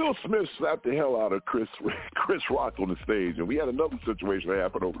 Will Smith slapped the hell out of Chris Rock on the stage, and we had another situation that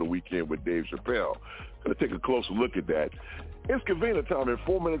happened over the weekend with Dave Chappelle. Going to take a closer look at that. It's Kavina time in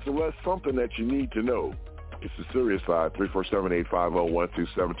 4 minutes or less, something that you need to know. It's the Seriouside,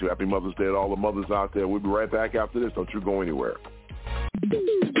 347-850-1272. Happy Mother's Day to all the mothers out there. We'll be right back after this. Don't you go anywhere.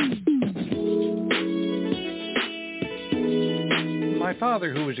 My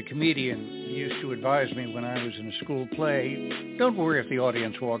father, who was a comedian, used to advise me when I was in a school play, don't worry if the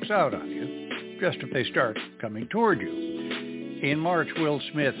audience walks out on you, just if they start coming toward you. In March, Will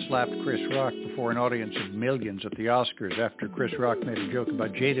Smith slapped Chris Rock before an audience of millions at the Oscars after Chris Rock made a joke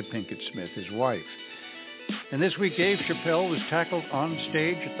about Jada Pinkett Smith, his wife. And this week, Dave Chappelle was tackled on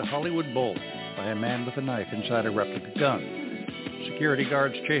stage at the Hollywood Bowl by a man with a knife inside a replica gun. Security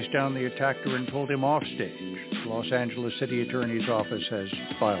guards chased down the attacker and pulled him off stage. The Los Angeles City Attorney's Office has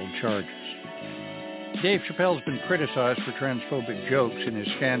filed charges. Dave Chappelle's been criticized for transphobic jokes in his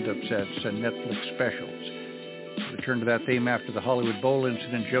stand-up sets and Netflix specials. He returned to that theme after the Hollywood Bowl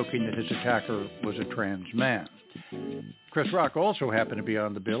incident, joking that his attacker was a trans man. Chris Rock also happened to be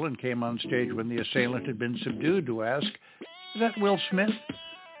on the bill and came on stage when the assailant had been subdued to ask, "Is that Will Smith?"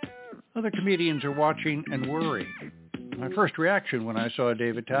 Other comedians are watching and worrying. My first reaction when I saw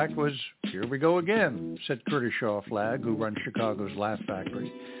Dave attack was, "Here we go again," said Curtis Shaw Flagg, who runs Chicago's Laugh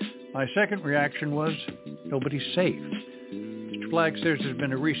Factory. My second reaction was, nobody's safe. Flag says there's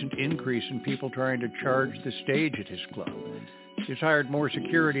been a recent increase in people trying to charge the stage at his club. He's hired more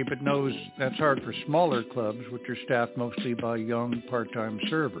security, but knows that's hard for smaller clubs, which are staffed mostly by young part-time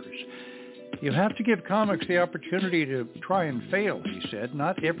servers. You have to give comics the opportunity to try and fail, he said.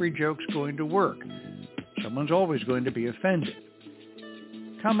 Not every joke's going to work. Someone's always going to be offended.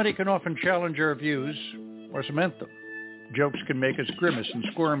 Comedy can often challenge our views or cement them. Jokes can make us grimace and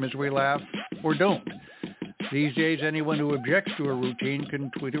squirm as we laugh, or don't. These days, anyone who objects to a routine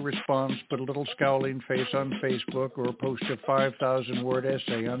can tweet a response, put a little scowling face on Facebook, or post a 5,000-word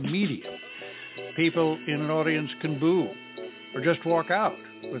essay on Medium. People in an audience can boo, or just walk out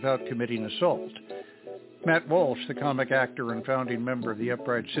without committing assault. Matt Walsh, the comic actor and founding member of the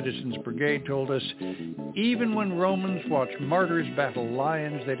Upright Citizens Brigade, told us, even when Romans watched martyrs battle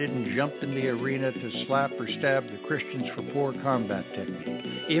lions, they didn't jump in the arena to slap or stab the Christians for poor combat technique.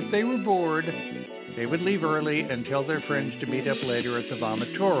 If they were bored, they would leave early and tell their friends to meet up later at the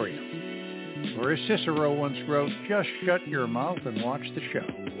vomitorium. Or as Cicero once wrote, just shut your mouth and watch the show.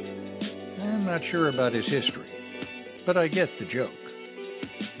 I'm not sure about his history, but I get the joke.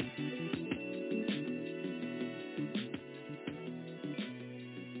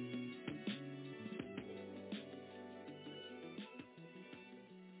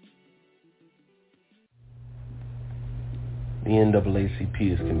 The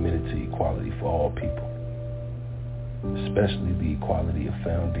NAACP is committed to equality for all people, especially the equality of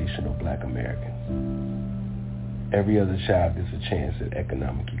foundational Black Americans. Every other child gets a chance at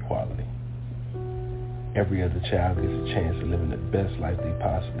economic equality. Every other child gets a chance at living the best life they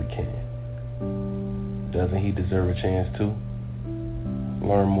possibly can. Doesn't he deserve a chance too?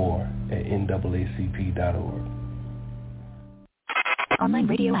 Learn more at NAACP.org. Online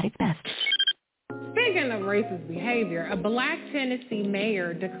radio at its best. Speaking of racist behavior, a Black Tennessee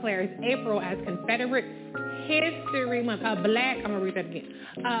mayor declares April as Confederate History Month. A Black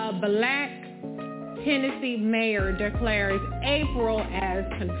Tennessee mayor declares April as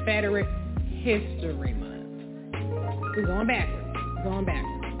Confederate History Month. We're going backwards.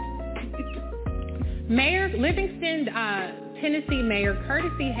 Mayor Livingston, Tennessee Mayor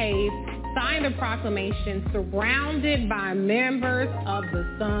Curtis E. Hayes signed a proclamation surrounded by members of the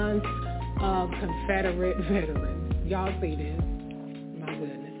Sons of Confederate Veterans. Y'all see this? My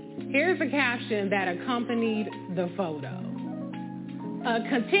goodness. Here's a caption that accompanied the photo. A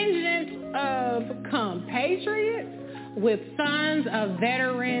contingent of compatriots with Sons of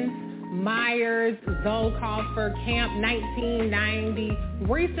Veterans, Myers, Zolkofer, Camp 1990,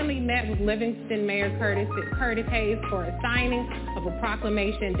 recently met with Livingston Mayor Curtis Hayes for a signing of a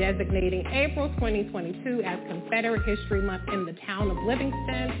proclamation designating April 2022 as Confederate History Month in the town of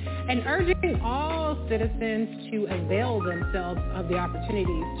Livingston and urging all citizens to avail themselves of the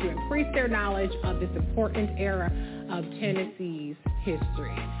opportunities to increase their knowledge of this important era of Tennessee's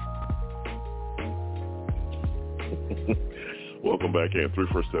history. Welcome back in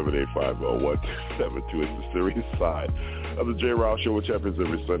 347-850-1272. It's the serious side of the J. Ryle Show, which happens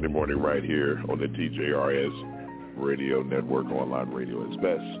every Sunday morning right here on the TJRS Radio Network, online radio is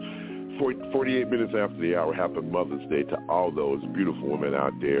best. 48 minutes after the hour, happy Mother's Day to all those beautiful women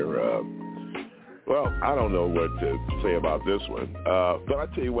out there. Well, I don't know what to say about this one, but I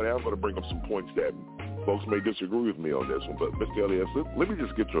tell you what, I'm going to bring up some points that folks may disagree with me on this one. But Mr. Elias, let me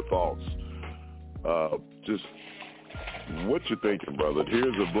just get your thoughts. Just what you thinking, brother?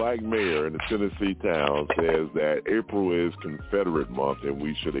 Here's a Black mayor in a Tennessee town says that April is Confederate month and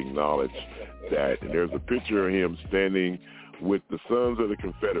we should acknowledge that. And there's a picture of him standing with the Sons of the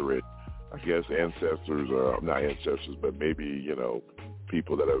Confederate, I guess ancestors, or not ancestors, but maybe,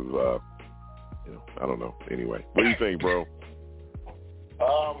 people that have, I don't know. Anyway, what do you think, bro?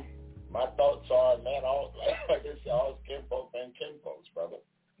 My thoughts are, man, all kinfolk and kinfolks, brother.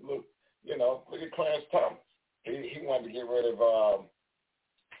 Look at Clarence Thomas. He wanted to get rid of,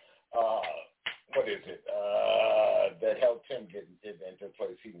 that helped him get into the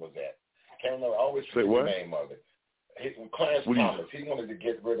place he was at. Can't remember, I always forget the name of it. Clarence Thomas, he wanted to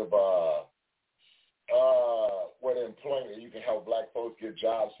get rid of, employment, you can help Black folks get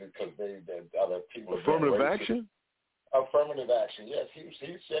jobs because they other people. Affirmative action? Affirmative action, yes. He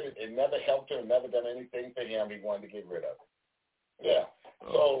said it never helped him, never done anything for him. He wanted to get rid of it. Yeah.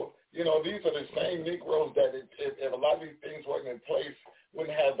 So, these are the same Negroes that if a lot of these things weren't in place,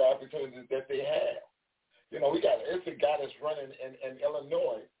 wouldn't have the opportunities that they have. It's a guy that's running in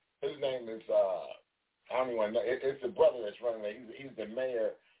Illinois. His name is, I don't even want to know. It's the brother that's running there. He's the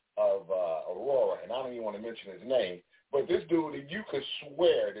mayor of Aurora, and I don't even want to mention his name. But this dude, you could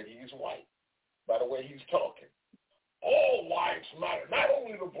swear that he's white by the way he's talking. All lives matter. Not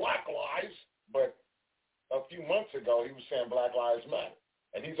only the Black lives, but a few months ago, he was saying Black Lives Matter,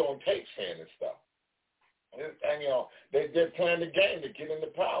 and he's on tape saying this stuff. And they're playing the game to get into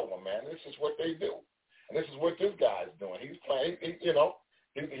power, man. This is what they do, and this is what this guy's doing. He's playing, he's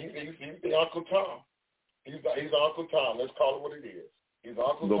the Uncle Tom. He's Uncle Tom. Let's call it what it is. He's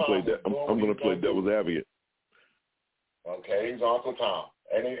Uncle Tom. I'm going to play devil's advocate. Okay, he's Uncle Tom.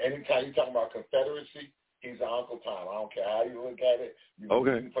 And anytime you're talking about Confederacy, he's Uncle Tom. I don't care how you look at it. You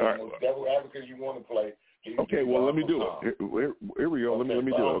can play the most devil advocate you want to play. Okay, well, let me do it. Here we go. Let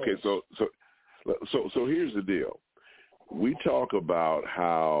me do it. Okay, so here's the deal. We talk about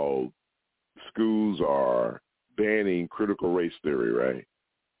how schools are banning critical race theory, right?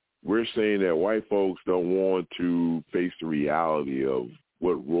 We're saying that white folks don't want to face the reality of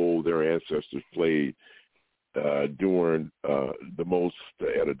what role their ancestors played during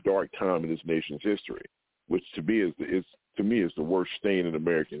at a dark time in this nation's history, which to me is the worst stain in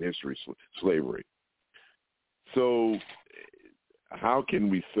American history, slavery. So how can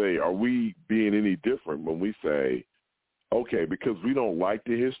we say, are we being any different when we say, okay, because we don't like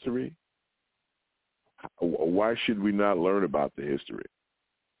the history, why should we not learn about the history?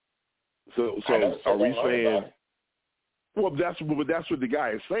 So are we saying, well, that's what the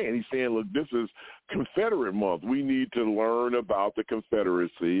guy is saying. He's saying, look, this is Confederate month. We need to learn about the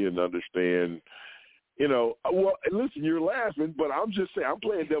Confederacy and understand, well, listen, you're laughing, but I'm just saying, I'm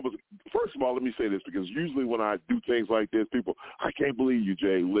playing devil's. First of all, let me say this, because usually when I do things like this, people, I can't believe you,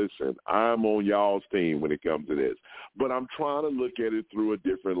 Jay. Listen, I'm on y'all's team when it comes to this. But I'm trying to look at it through a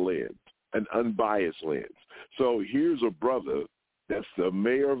different lens, an unbiased lens. So here's a brother that's the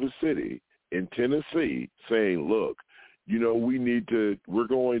mayor of a city in Tennessee saying, look, we're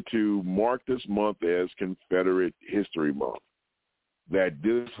going to mark this month as Confederate History Month. That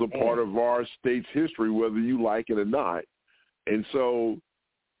this is a part of our state's history, whether you like it or not. And so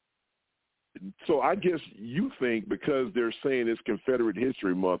I guess you think because they're saying it's Confederate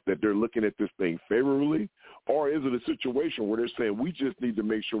History Month that they're looking at this thing favorably, or is it a situation where they're saying we just need to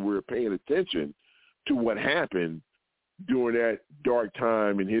make sure we're paying attention to what happened during that dark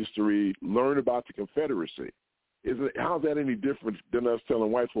time in history, learn about the Confederacy? How's that any different than us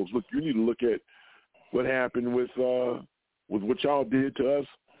telling white folks, look, you need to look at what happened with what y'all did to us,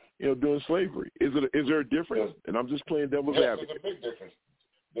 during slavery? Is there a difference? And I'm just playing devil's advocate. There's a big difference.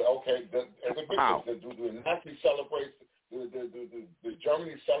 There's a big difference. The Nazis celebrate, the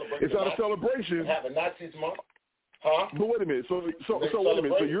Germany celebrates. It's not a celebration. Have a Nazis month. Huh? But wait a minute. So wait a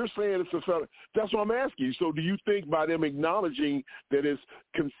minute. So you're saying it's a. That's what I'm asking you. So do you think by them acknowledging that it's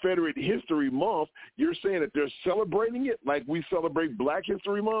Confederate History Month, you're saying that they're celebrating it like we celebrate Black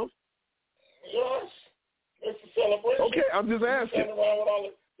History Month? Yes, it's a celebration. Okay, I'm just asking. Standing around with all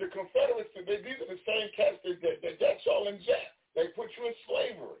the Confederates, these are the same cats that got y'all in jail. They put you in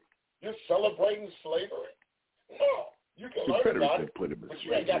slavery. You're celebrating slavery? No, you can learn about it, but you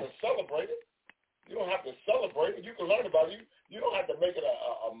ain't got to celebrate it. You don't have to celebrate it. You can learn about it. You don't have to make it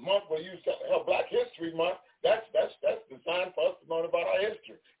a month where you Black History Month. That's designed for us to learn about our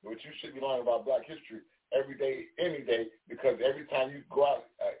history. But you should be learning about Black history every day, any day, because every time you go out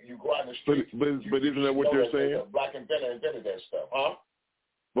in the street. But isn't that what they're saying? Black inventor invented that stuff, huh?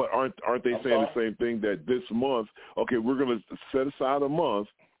 But aren't they saying the same thing, that this month, okay, we're going to set aside a month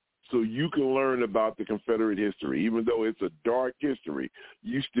so you can learn about the Confederate history, even though it's a dark history,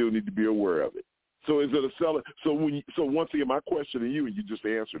 you still need to be aware of it. So is it so once again, my question to you, and you just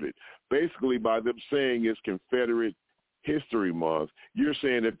answered it, basically by them saying it's Confederate History Month, you're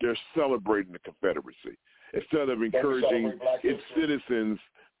saying that they're celebrating the Confederacy instead of encouraging its citizens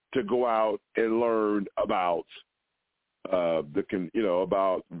to go out and learn about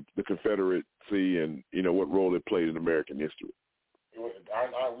about the Confederacy and what role it played in American history.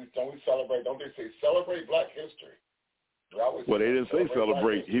 Don't we celebrate? Don't they say celebrate Black history? Well, they didn't say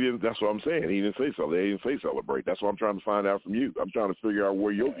celebrate. He didn't. That's what I'm saying. He didn't say celebrate. They didn't say celebrate. That's what I'm trying to find out from you. I'm trying to figure out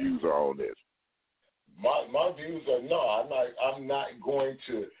where your views are on this. My views are no. I'm not going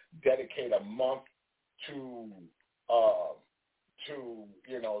to dedicate a month to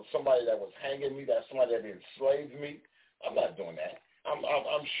somebody that was hanging me, that somebody that enslaved me. I'm not doing that.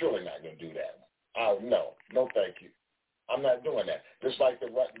 I'm surely not going to do that. No, thank you. I'm not doing that. Just like the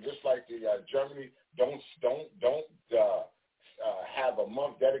Germany don't have a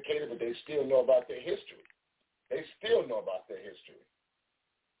month dedicated, but they still know about their history. They still know about their history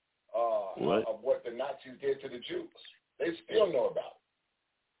of what the Nazis did to the Jews. They still know about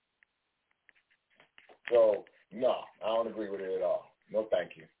it. So no, I don't agree with it at all. No,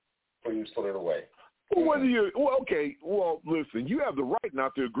 thank you. Please put it away. Listen, you have the right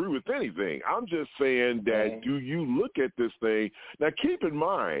not to agree with anything. I'm just saying that do you look at this thing? Now, keep in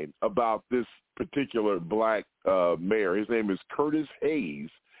mind about this particular black mayor. His name is Curtis Hayes.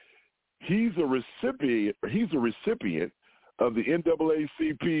 He's a recipient of the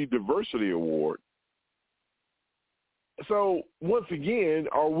NAACP Diversity Award. So, once again,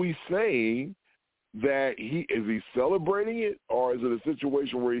 are we saying that is he celebrating it, or is it a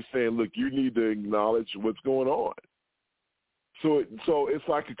situation where he's saying, look, you need to acknowledge what's going on? So it's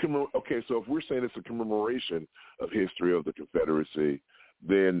like so if we're saying it's a commemoration of history of the Confederacy,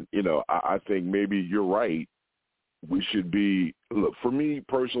 then, I think maybe you're right. We should be, look, for me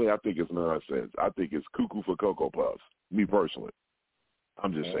personally, I think it's nonsense. I think it's cuckoo for Cocoa Puffs, me personally.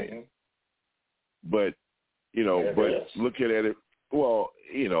 I'm just saying. But, looking at it,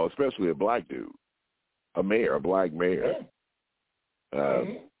 especially a black dude. A black mayor.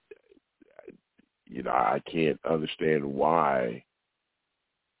 I can't understand why.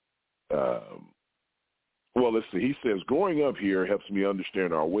 Let's see. He says, growing up here helps me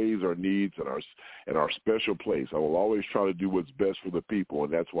understand our ways, our needs, and our special place. I will always try to do what's best for the people,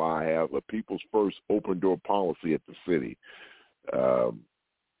 and that's why I have a people's first open door policy at the city.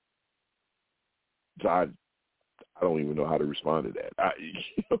 I don't even know how to respond to that.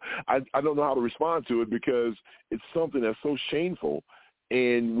 I don't know how to respond to it because it's something that's so shameful.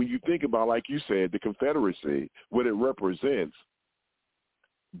 And when you think about, like you said, the Confederacy, what it represents,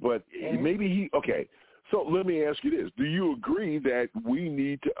 but maybe so let me ask you this. Do you agree that we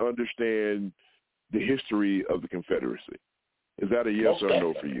need to understand the history of the Confederacy? Is that a yes or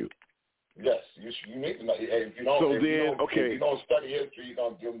no for you? Yes, you need to know. If you don't study history, you're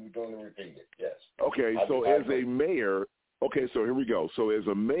going to repeat it. Yes. Okay, so as a mayor, so here we go. So as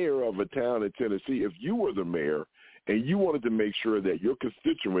a mayor of a town in Tennessee, if you were the mayor and you wanted to make sure that your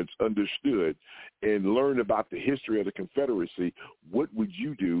constituents understood and learned about the history of the Confederacy, what would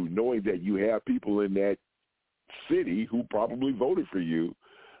you do, knowing that you have people in that city who probably voted for you,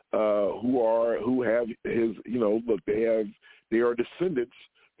 who have they are descendants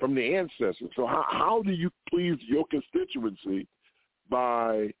from the ancestors. So how do you please your constituency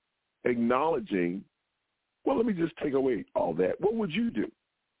by acknowledging, let me just take away all that. What would you do?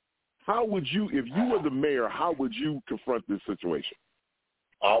 How would you, if you were the mayor, how would you confront this situation?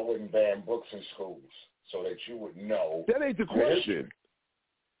 I wouldn't ban books in schools so that you would know. That ain't the question.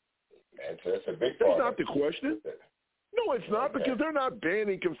 That's a big part. That's not the question. No, it's not, because they're not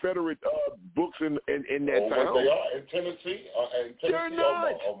banning Confederate books in that town. They are in Tennessee. They're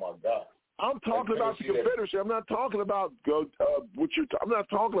not. Oh my God. I'm talking about the Confederacy. I'm not talking about I'm not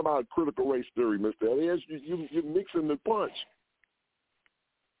talking about critical race theory, Mr. Elias. You're mixing the punch.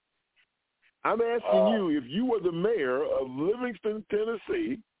 I'm asking you, if you were the mayor of Livingston,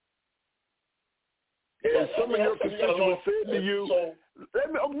 Tennessee, and some of your constituents said to you,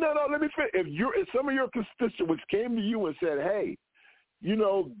 let me finish. If some of your constituents came to you and said, hey,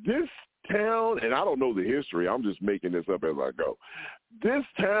 this town, and I don't know the history, I'm just making this up as I go. This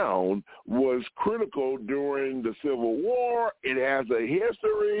town was critical during the Civil War. It has a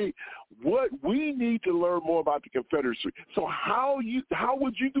history. What we need to learn more about the Confederacy. So how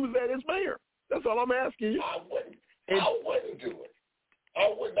would you do that as mayor? That's all I'm asking you. I wouldn't do it.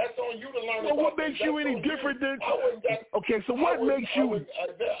 That's on you to learn. Well, what makes you any different than? Okay, so what makes you?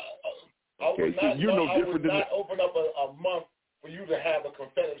 Okay, so you're no different than. I would not open up a month for you to have a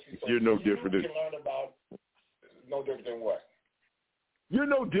Confederacy. So you're no different than. You can learn about. No different than what? You're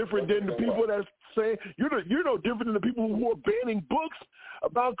no different than the people that's saying you're no different than the people who are banning books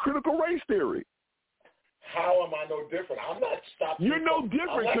about critical race theory. How am I no different? I'm not stopping. You're no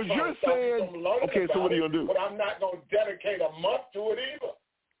different because you're saying. Okay, so what are you gonna do? But I'm not gonna dedicate a month to it either.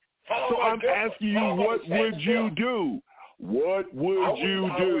 I'm asking you, what would you do? What would you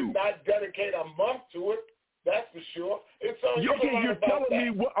do? I would not dedicate a month to it. That's for sure. It's on you.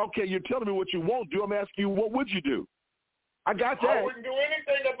 Okay, you're telling me what you won't do. I'm asking you, what would you do? I got that. I wouldn't do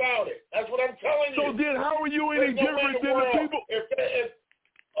anything about it. That's what I'm telling you. So then how are you any different than the people?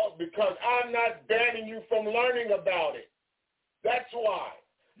 Because I'm not banning you from learning about it. That's why.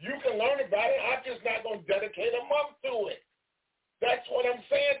 You can learn about it. I'm just not going to dedicate a month to it. That's what I'm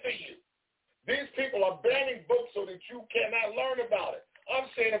saying to you. These people are banning books so that you cannot learn about it. I'm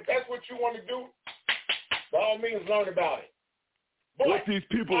saying if that's what you want to do, by all means learn about it. But what these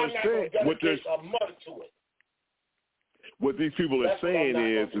people are saying, a month to it. What these people are saying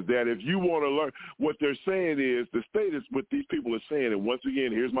is that if you want to learn, what they're saying is the state is what these people are saying. And once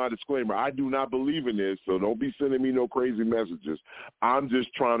again, here's my disclaimer. I do not believe in this, so don't be sending me no crazy messages. I'm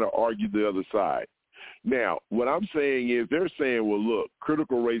just trying to argue the other side. Now, what I'm saying is they're saying, well, look,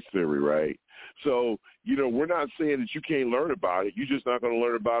 critical race theory, right? So, we're not saying that you can't learn about it. You're just not going to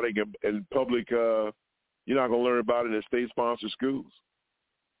learn about it in public. You're not going to learn about it in state-sponsored schools.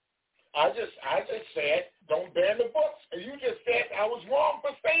 I just said don't ban the books, and you just said I was wrong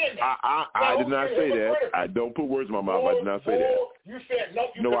for saying that. I did not say that. I don't put words in my mouth. I did not say that. You said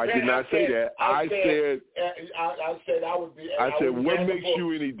no. No, I did not say that. I said I would be. I said what makes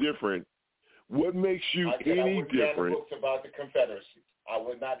you any different? What makes you any different? Books about the Confederacy. I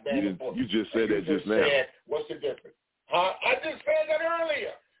would not ban the books. You just said that just now. What's the difference? Huh? I just said that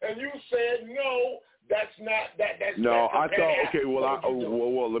earlier, and you said no. That's not that. That's no. I thought. Okay.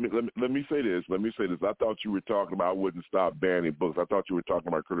 Well, let me say this. I thought you were talking about I wouldn't stop banning books. I thought you were talking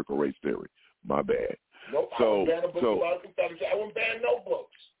about critical race theory. My bad. Nope. I would ban a book about Confederacy. I wouldn't ban no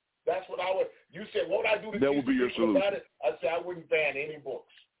books. That's what I would. You said what would I do to that would be your solution. About it? I said I wouldn't ban any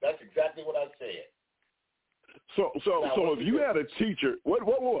books. That's exactly what I said. So if you had a teacher,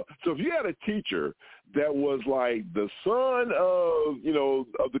 So if you had a teacher that was like the son of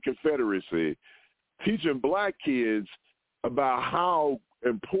the Confederacy, teaching black kids about how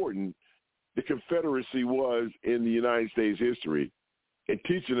important the Confederacy was in the United States history, and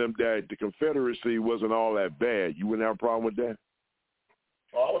teaching them that the Confederacy wasn't all that bad, you wouldn't have a problem with that?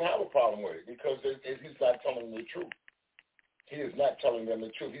 Well, I would have a problem with it because he's not telling them the truth. He is not telling them the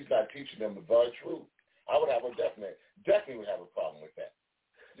truth. He's not teaching them the truth. I would have definitely would have a problem with that.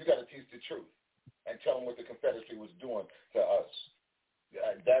 You got to teach the truth and tell them what the Confederacy was doing to us.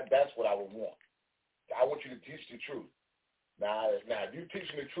 That's what I would want. I want you to teach the truth. Now, if you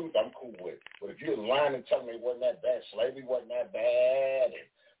teaching the truth, I'm cool with it. But if you're lying and telling me it wasn't that bad, slavery wasn't that bad, and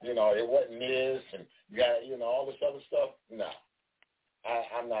it wasn't this, and you got all this other stuff, no,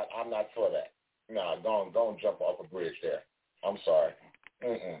 I'm not for that. No, don't jump off a bridge there. I'm sorry.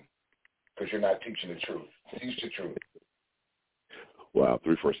 Because you're not teaching the truth. Teach the truth. Wow,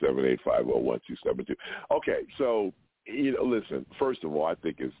 347-850-1272. Okay, so, listen, first of all, I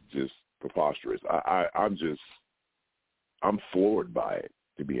think it's just preposterous. I'm floored by it,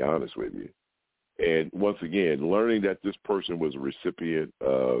 to be honest with you. And once again, learning that this person was a recipient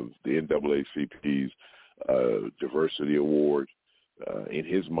of the NAACP's diversity award, in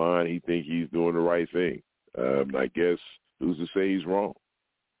his mind, he thinks he's doing the right thing. I guess who's to say he's wrong?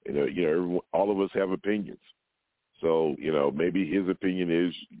 All of us have opinions. So, maybe his opinion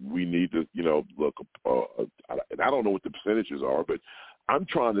is we need to, look, and I don't know what the percentages are, but I'm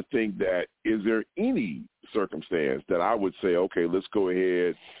trying to think that is there any circumstance that I would say, okay, let's go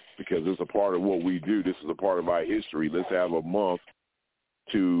ahead because it's a part of what we do. This is a part of our history. Let's have a month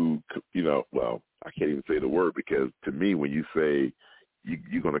to, well, I can't even say the word because to me, when you say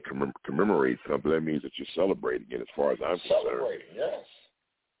you're going to commemorate something, that means that you're celebrating it as far as I'm concerned. Celebrating, yes.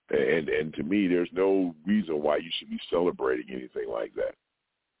 And to me, there's no reason why you should be celebrating anything like that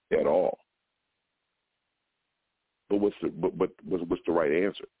at all. But what's the right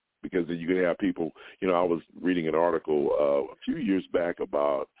answer? Because then you can have people. I was reading an article a few years back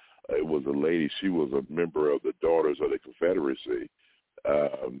about it was a lady. She was a member of the Daughters of the Confederacy,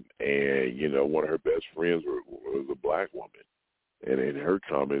 and one of her best friends was a black woman, and her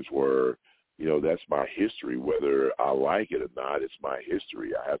comments were, that's my history. Whether I like it or not, it's my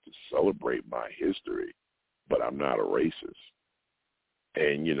history. I have to celebrate my history, but I'm not a racist.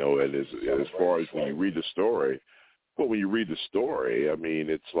 And, and as far as when you read the story, I mean,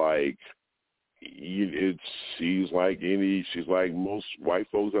 it's like, she's like most white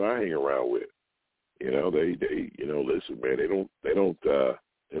folks that I hang around with. They listen, man, they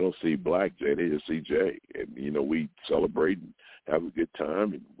don't see Black Jay, they just see Jay. And, we celebrate and have a good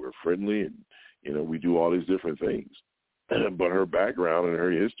time and we're friendly and, we do all these different things. But her background and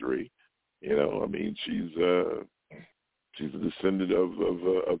her history, I mean, she's a descendant of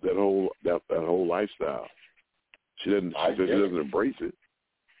that whole lifestyle. She doesn't embrace it.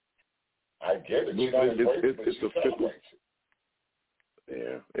 I get it. She doesn't embrace it, but she celebrates it.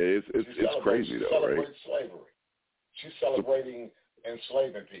 Yeah, it's crazy though, right? She celebrates slavery. She's celebrating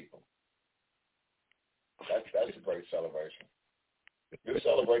enslaving people. That's a great celebration. You're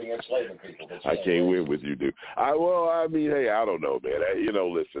celebrating enslaving people. I can't win with you, dude. I mean, hey, I don't know, man.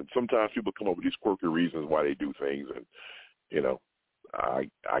 Listen, sometimes people come up with these quirky reasons why they do things, and I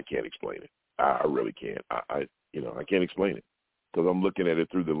can't explain it. I really can't. I can't explain it because I'm looking at it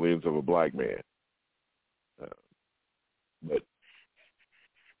through the lens of a black man. But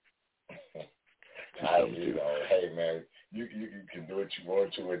hey man, you can do what you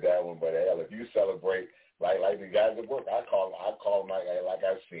want to with that one, but hell, if you celebrate like the guys at work, I call them like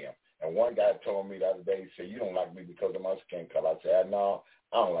I see them. And one guy told me the other day, he said, "You don't like me because of my skin color." I said, "No,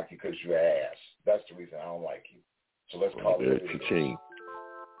 I don't like you because you're ass. That's the reason I don't like you. So let's call it."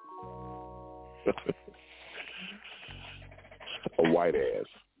 A white ass,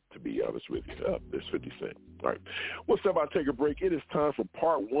 to be honest with you. There's 50 Cent. All right. We'll step out, take a break. It is time for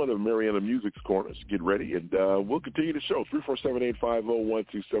part one of Mariana Music's Corners. Get ready, and we'll continue the show.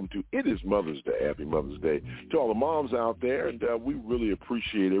 347-850-1272. It is Mother's Day. Happy Mother's Day to all the moms out there, and we really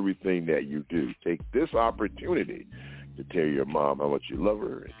appreciate everything that you do. Take this opportunity to tell your mom how much you love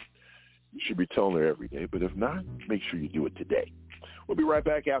her. You should be telling her every day, but if not, make sure you do it today. We'll be right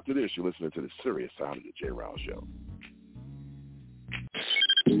back after this. You're listening to the Serious Side of the J. Rouse Show.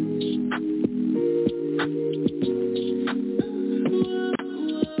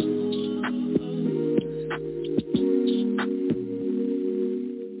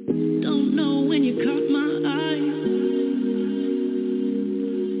 Don't know when you caught my eye.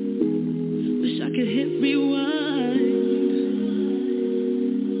 Wish I could hit rewind.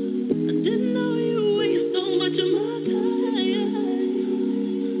 I didn't know you waste so much of my time.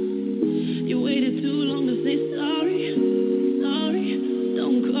 You waited too long to say sorry.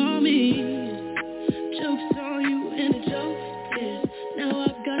 Don't call me. Jokes on you and a joke. Yeah. Now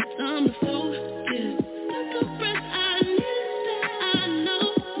I've got time to focus. Got the breath I need. I know.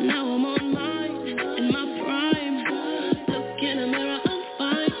 Now I'm on mine in my prime. Look in the mirror, I'm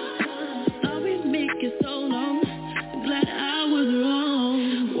fine. Thought we'd make it so long. Glad I was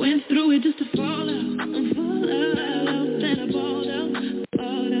wrong. Went through it just to fall out. Then I balled out.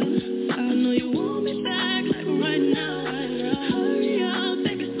 I know you want me back like right now. Hurry up,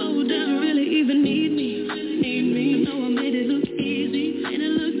 baby, slow down. Really even need me. Know I made it look easy.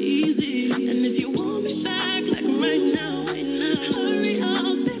 And if you want me back like right now, hurry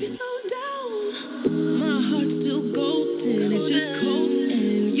up, baby, slow down. My heart's still golden, it's just cold,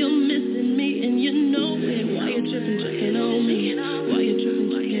 and you're missing me, and you know it. Why you tripping, checking on me?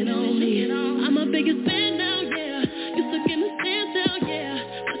 I'm a biggest fan now, yeah. You stuck in the stands now, yeah.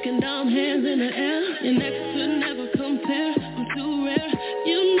 Looking down, hands in the air. Your next to never compare. I'm too rare.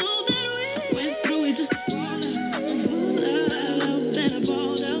 You know that we went through it just to fall out. Then I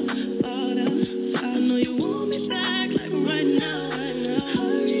balled out. I know you want me back like right now.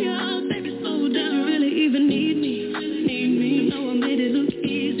 Hurry up, baby, slow down. Really even need me. Know I made it look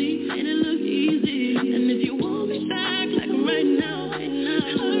easy. And if you want me back like right now,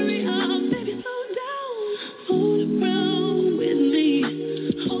 hurry up, baby, slow down. Hold around with me.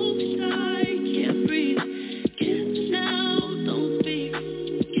 Hold me tight, can't breathe. Kiss me now, don't speak.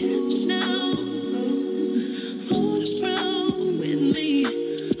 Kiss me now. Hold around with me.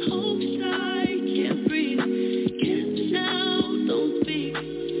 Hold me tight, can't breathe. Kiss me now, don't speak.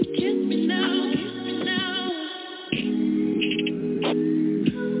 Kiss me now,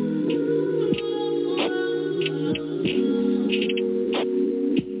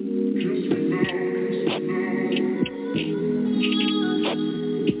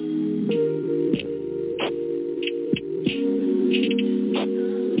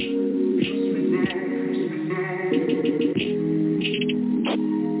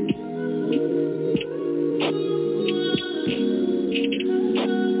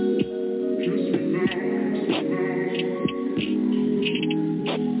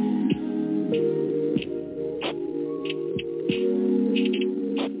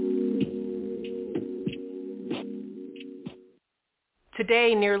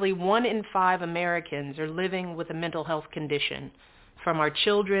 Today, nearly 1 in 5 Americans are living with a mental health condition, from our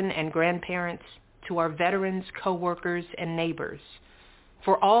children and grandparents to our veterans, coworkers, and neighbors.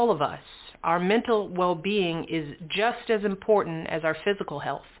 For all of us, our mental well-being is just as important as our physical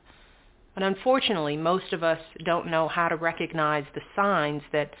health. But unfortunately, most of us don't know how to recognize the signs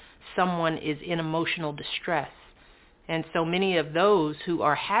that someone is in emotional distress. And so many of those who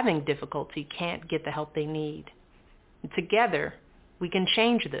are having difficulty can't get the help they need. Together, we can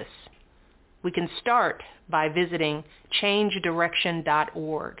change this. We can start by visiting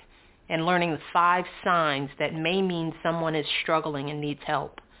changedirection.org and learning the 5 signs that may mean someone is struggling and needs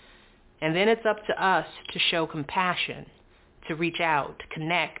help. And then it's up to us to show compassion, to reach out, to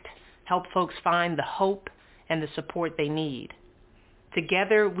connect, help folks find the hope and the support they need.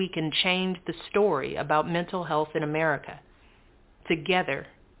 Together, we can change the story about mental health in America. Together,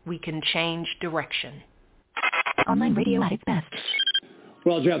 we can change direction. Online radio at its best.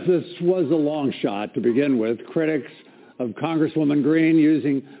 Well, Jeff, this was a long shot to begin with. Critics of Congresswoman Greene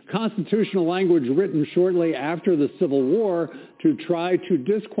using constitutional language written shortly after the Civil War to try to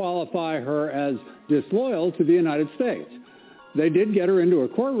disqualify her as disloyal to the United States. They did get her into a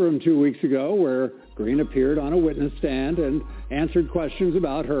courtroom 2 weeks ago where Greene appeared on a witness stand and answered questions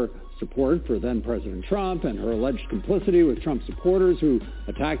about her support for then-President Trump and her alleged complicity with Trump supporters who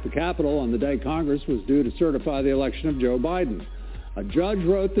attacked the Capitol on the day Congress was due to certify the election of Joe Biden. A judge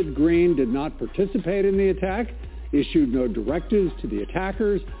wrote that Greene did not participate in the attack, issued no directives to the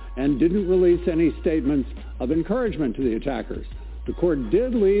attackers, and didn't release any statements of encouragement to the attackers. The court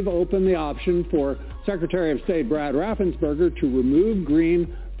did leave open the option for Secretary of State Brad Raffensperger to remove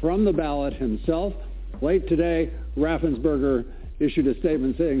Greene from the ballot himself. Late today, Raffensperger issued a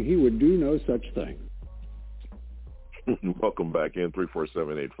statement saying he would do no such thing. Welcome back in,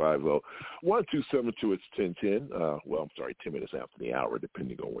 347-850-1272. It's 10:10. 10 minutes after the hour,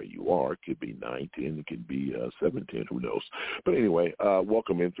 depending on where you are. It could be 9:10. It could be 7:10. Who knows? But anyway,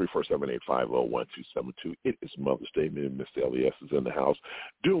 welcome in, 347-850-1272. It is Mother's Day. Miss Elias is in the house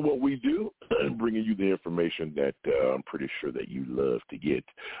doing what we do, bringing you the information that I'm pretty sure that you love to get.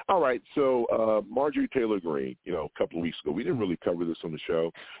 All right, so Marjorie Taylor Greene, a couple of weeks ago, we didn't really cover this on the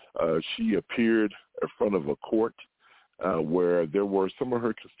show. She appeared in front of a court where there were some of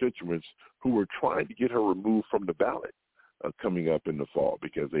her constituents who were trying to get her removed from the ballot coming up in the fall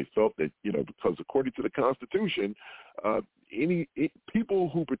because they felt that, because according to the Constitution, people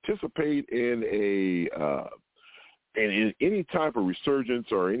who participate in any type of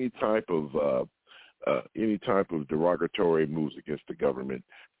resurgence or any type of derogatory moves against the government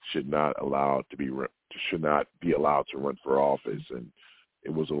should not be allowed to run for office. And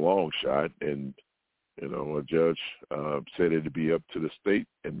it was a long shot, and a judge said it'd be up to the state,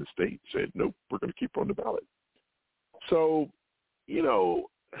 and the state said, nope, we're going to keep her on the ballot. So,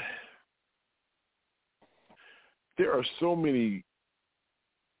 there are so many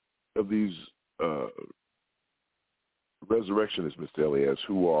of these resurrectionists, Mr. Elias,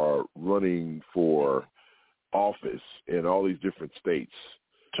 who are running for office in all these different states,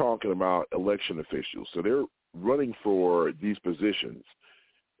 talking about election officials. So they're running for these positions.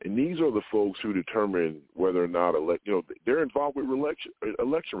 And these are the folks who determine whether or not they're involved with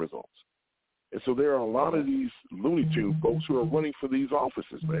election results. And so there are a lot of these Looney Tune folks who are running for these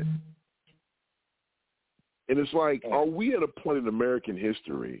offices, man. And it's like, are we at a point in American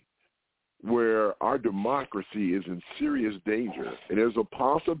history where our democracy is in serious danger, and there's a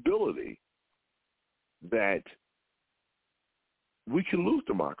possibility that we can lose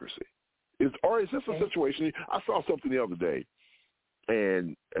democracy? Or is this a situation? I saw something the other day.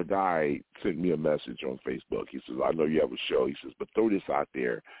 And a guy sent me a message on Facebook. He says, I know you have a show. He says, but throw this out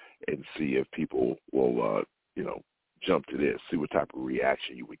there and see if people will, jump to this, see what type of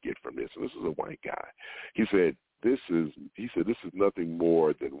reaction you would get from this. And this is a white guy. He said, this is nothing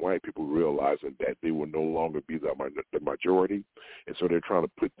more than white people realizing that they will no longer be the majority. And so they're trying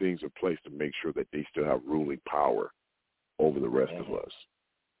to put things in place to make sure that they still have ruling power over the rest of us.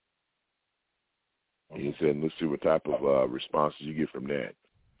 He said, let's see what type of responses you get from that.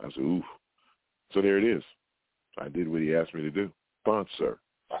 I said, oof. So there it is. I did what he asked me to do. Fine, sir.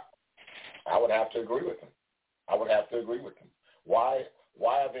 I would have to agree with him. Why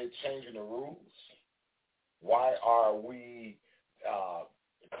are they changing the rules? Why are we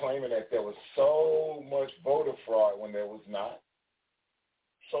claiming that there was so much voter fraud when there was not?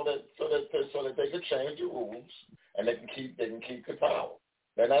 So that they could change the rules and they can keep the power.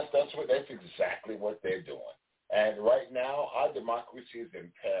 And that's exactly what they're doing. And right now, our democracy is in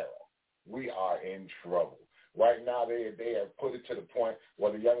peril. We are in trouble. Right now, they have put it to the point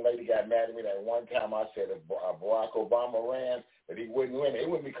where the young lady got mad at me that one time I said if Barack Obama ran, that he wouldn't win. It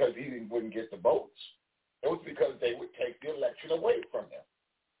wasn't because he wouldn't get the votes. It was because they would take the election away from him.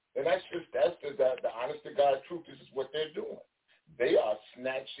 And that's the honest to God truth. This is what they're doing. They are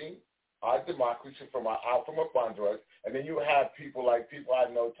snatching our democracy from up under us. And then you have people I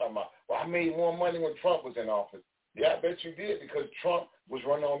know talking about, well, I made more money when Trump was in office. Yeah, I bet you did, because Trump was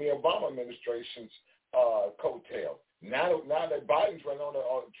running on the Obama administration's coattail. Now that Biden's running on the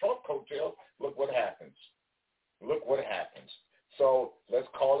Trump coattail, look what happens. So let's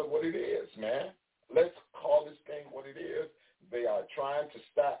call it what it is, man. Let's call this thing what it is. They are trying to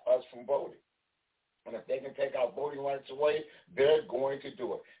stop us from voting. And if they can take our voting rights away, they're going to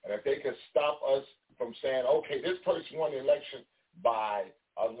do it. And if they can stop us from saying, okay, this person won the election by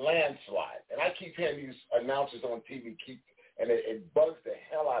a landslide. And I keep hearing these announcers on TV, and it bugs the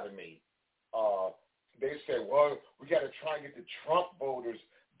hell out of me. They say, well, we got to try and get the Trump voters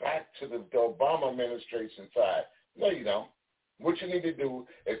back to the Obama administration side. No, you don't. What you need to do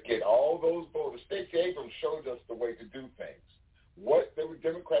is get all those voters. Stacey Abrams showed us the way to do things. What the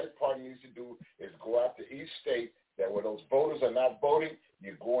Democratic Party needs to do is go out to each state that where those voters are not voting,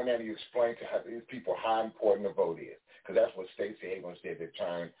 you go in there and you explain to these people how important the vote is, because that's what Stacey Abrams did to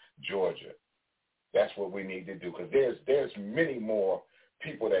turn Georgia. That's what we need to do, because there's many more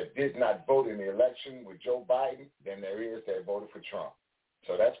people that did not vote in the election with Joe Biden than there is that voted for Trump.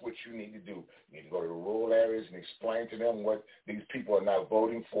 So that's what you need to do. You need to go to the rural areas and explain to them what these people are not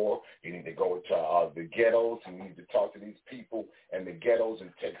voting for. You need to go to the ghettos and you need to talk to these people in the ghettos and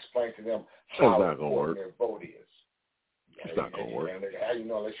explain to them how important their vote is. It's not going to work. How you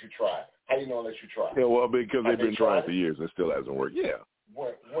know unless you try? How you know unless you try? Yeah, well, because they've been trying for years and it still hasn't worked. Yeah.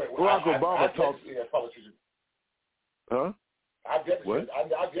 Barack Obama talks. Huh? I've yet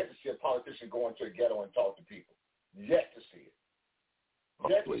to see a politician go into a ghetto and talk to people. Yet to see it. Oh,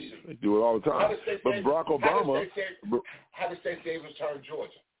 please. They do it all the time. But Barack Obama... How does Stacey Abrams turn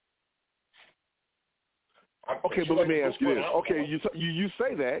Georgia? Okay, but let me ask you this. Okay, you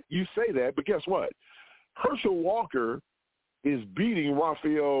say that, but guess what? Herschel Walker is beating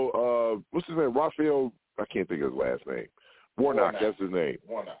Raphael, what's his name? Raphael, I can't think of his last name. Warnock, that's his name.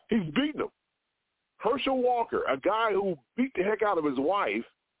 Warnock. He's beating him. Herschel Walker, a guy who beat the heck out of his wife,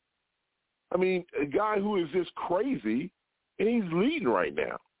 I mean, a guy who is just crazy, and he's leading right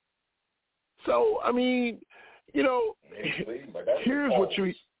now. So, I mean, you know, here's what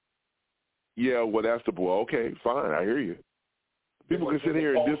you... Yeah, well, that's the boy. Okay, fine, I hear you. People can sit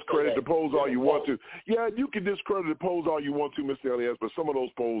here and discredit the polls all you want to. Yeah, you can discredit the polls all you want to, Mr. Elias, but some of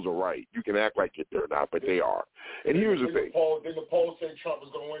those polls are right. You can act like they're not, but they are. And here's the thing. Did the poll say Trump was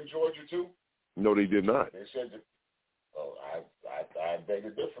going to win Georgia, too? No, they did not. They said that, I beg to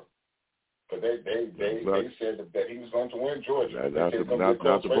differ. Because they said that he was going to win Georgia. Not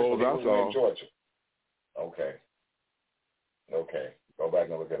the polls I saw. Georgia. Okay. Go back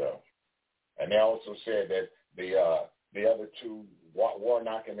and look it up. And they also said that the other two,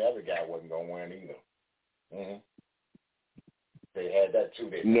 Warnock and the other guy, wasn't going to win either. Mm-hmm. They had that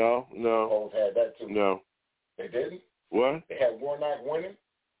too. No. The polls had that too. No. They didn't? What? They had Warnock winning?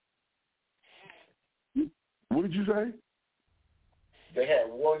 What did you say? They had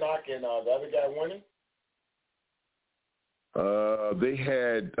Warnock and the other guy winning? They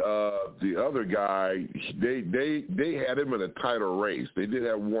had the other guy. They had him in a tighter race. They did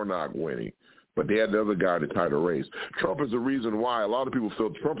have Warnock winning, but they had the other guy in a tighter race. Trump is the reason why. A lot of people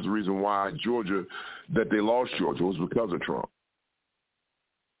feel Trump is the reason why that they lost Georgia was because of Trump.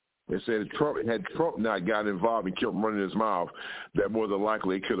 They said had Trump not gotten involved and kept running his mouth, that more than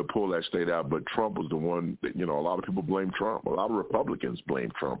likely they could have pulled that state out. But Trump was the one that, a lot of people blame Trump. A lot of Republicans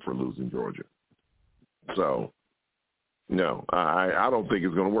blame Trump for losing Georgia. So, no, I don't think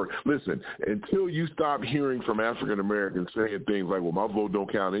it's going to work. Listen, until you stop hearing from African Americans saying things like, well, my vote don't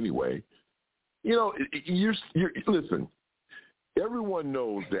count anyway, listen. Everyone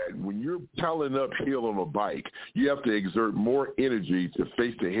knows that when you're pedaling uphill on a bike, you have to exert more energy to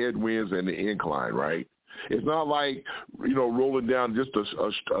face the headwinds and the incline, right? It's not like, rolling down just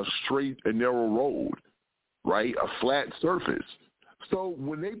a straight and narrow road, right? A flat surface. So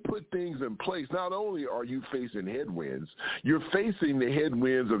when they put things in place, not only are you facing headwinds, you're facing the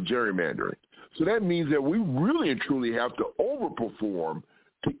headwinds of gerrymandering. So that means that we really and truly have to overperform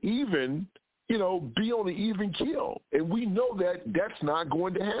to even be on the even keel. And we know that that's not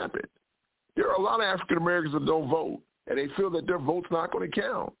going to happen. There are a lot of African Americans that don't vote, and they feel that their vote's not going to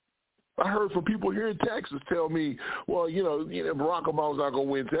count. I heard from people here in Texas tell me, well, Barack Obama's not going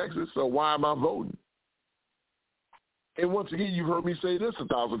to win Texas, so why am I voting? And once again, you've heard me say this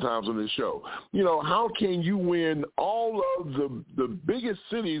 1,000 times on this show. How can you win all of the biggest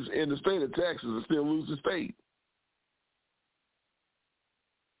cities in the state of Texas and still lose the state?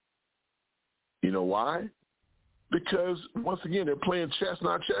 You know why? Because, once again, they're playing chess,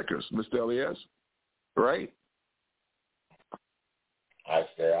 not checkers, Mr. Elias. Right? I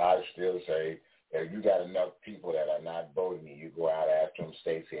still say if you got enough people that are not voting and you go out after them,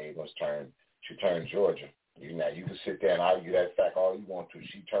 Stacey Abrams she turned Georgia. You can sit there and argue that fact all you want to.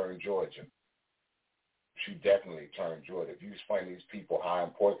 She turned Georgia. She definitely turned Georgia. If you explain to these people how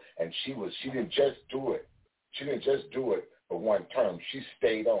important, and she didn't just do it. She didn't just do it for one term. She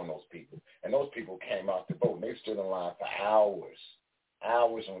stayed on those people. And those people came out to vote. And they stood in line for hours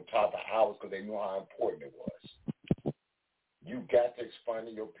on top of hours because they knew how important it was. You got to explain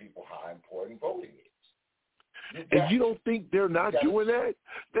to your people how important voting is. And you don't think they're not doing that?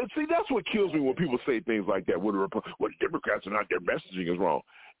 See, that's what kills me when people say things like that. What Democrats are not, their messaging is wrong.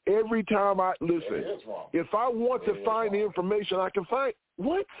 Every time I listen, if I want to find the information, I can find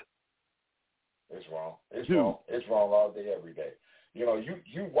what? It's wrong. It's wrong. It's wrong all day, every day. You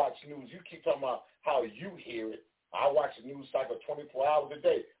watch news. You keep talking about how you hear it. I watch the news cycle 24 hours a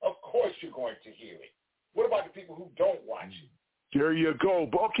day. Of course you're going to hear it. What about the people who don't watch it? There you go.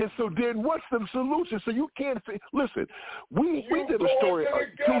 Okay, so then what's the solution? So you can't say, listen, we did a story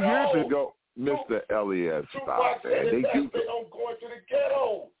 2 years ago. Mr. Elias, stop that. They don't go into the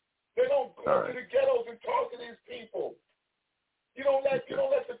ghettos. They don't go into the ghettos and talk to these people. You don't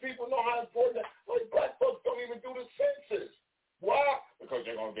let the people know how important that. Like black folks don't even do the census. Why? Because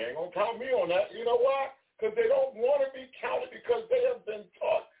they ain't gonna count me on that. You know why? Because they don't want to be counted because they have been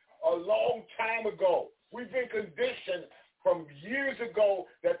taught a long time ago. We've been conditioned from years ago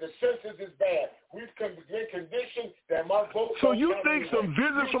that the census is bad. We've been conditioned that my vote. So you think some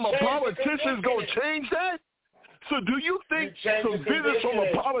visits from a politician is gonna change that? So do you think some visits from a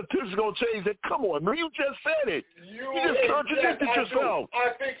politician is gonna change that? Come on, man, you just said it. You just contradicted yourself.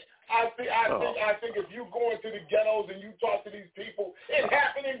 I think if you go into the ghettos and you talk to these people, it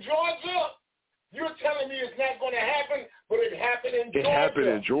happened in Georgia. You're telling me it's not going to happen, but it happened in Georgia. It happened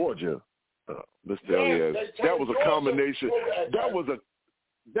in Georgia. Mr. Elliott, that was a combination.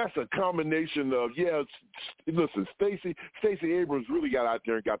 That's a combination of, listen, Stacey Abrams really got out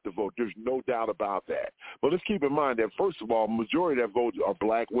there and got the vote. There's no doubt about that. But let's keep in mind that, first of all, majority of that vote are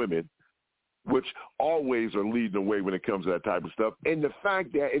black women, which always are leading the way when it comes to that type of stuff. And the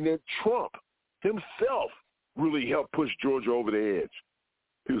fact that, and then Trump himself really helped push Georgia over the edge.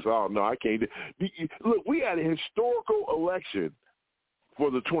 He was, oh, no, I can't. Look, we had a historical election for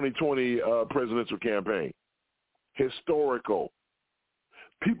the 2020 presidential campaign. Historical.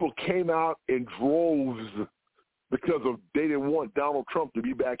 People came out in droves because they didn't want Donald Trump to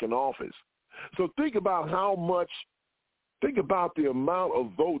be back in office. So think about the amount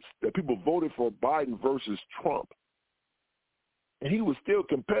of votes that people voted for Biden versus Trump. And he was still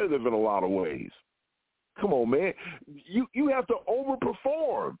competitive in a lot of ways. Come on, man. You have to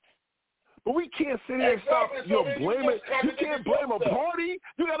overperform. But we can't sit here and stop blaming. You can't blame a party.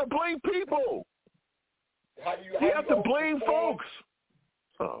 You got to blame people. You have to blame folks.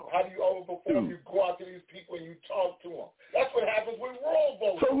 How do you overperform? You go out to these people and you talk to them. That's what happens with rural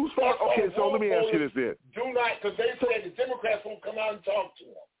voters. So who's fault? Okay, so let me ask you this then. Do not, because they say the Democrats won't come out and talk to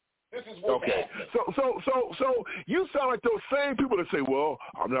them. This is what happened. So you sound like those same people that say, well,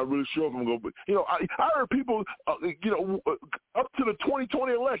 I'm not really sure if I'm going to, I heard people, up to the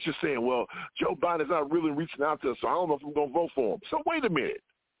 2020 election saying, well, Joe Biden's not really reaching out to us, so I don't know if I'm going to vote for him. So wait a minute.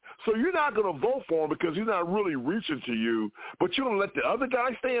 So you're not going to vote for him because he's not really reaching to you, but you're going to let the other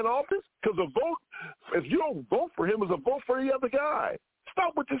guy stay in office? Because a vote, if you don't vote for him, is a vote for the other guy.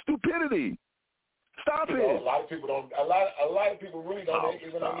 Stop with the stupidity. Stop it. A lot of people don't. A lot of people really don't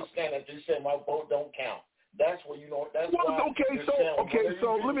even understand that. They say my vote don't count. That's what you know. That's why.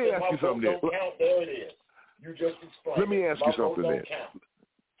 So let me ask you something. Don't count. There it is. You just explained. Let me ask you something. Then.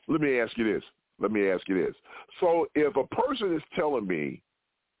 Let me ask you this. So if a person is telling me,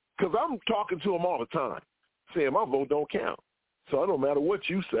 because I'm talking to them all the time, saying my vote don't count, so it don't matter what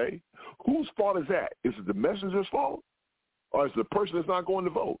you say. Whose fault is that? Is it the messenger's fault, or is it the person that's not going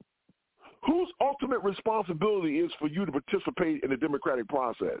to vote? Whose ultimate responsibility is for you to participate in the democratic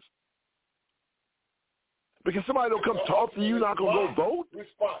process? Because somebody don't come talk to you, not going to go vote?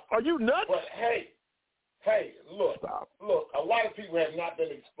 Are you nuts? But hey, look, a lot of people have not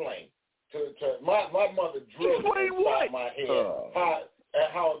been explained. To my mother drilled inside my head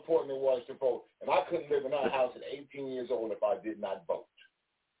how important it was to vote. And I couldn't live in our house at 18 years old if I did not vote.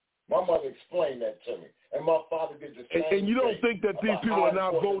 My mother explained that to me. And my father did the same thing. And you don't think that these people are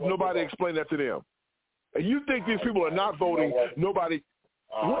not voting, nobody explained that to them? And you think these people are not voting, nobody...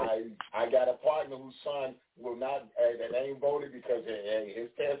 I got a partner whose son will not, that ain't voted because his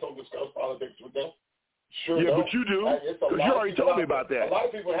parents don't discuss politics with them. Sure yeah, don't. But you do. Because you already told me about that. A lot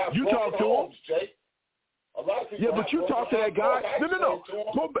of people have you talk to homes, him. Jake. A lot of people but you talked to that guy. No.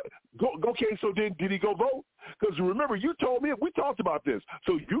 Okay, so did he go vote? Because remember, you told me, we talked about this.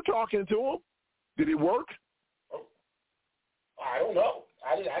 So you talking to him? Did it work? I don't know.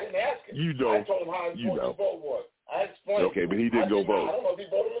 I didn't ask him. You know. I told him how important his vote was. I explained. Okay, but he didn't go vote. I don't know if he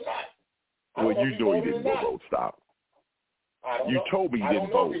voted or not. Well, you know he didn't go vote. Stop. I don't you know. told me he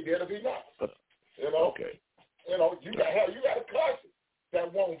didn't vote. I don't know if he did or if he not. Okay. You got a cousin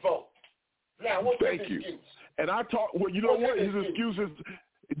that won't vote. Now, what's his excuse? And I talk. Well, you know what? His excuse is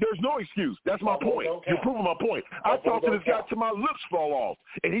there's no excuse. That's my point. You're proving my point. I talked to this guy till my lips fall off,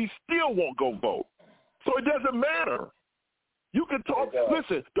 and he still won't go vote. So it doesn't matter. You can talk.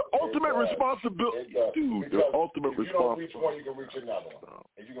 Listen, the ultimate responsibility, dude. The ultimate responsibility. If you don't reach one, you can reach another one.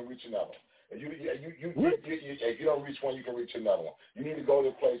 If you can reach another one. If you don't reach one, you can reach another one. You need to go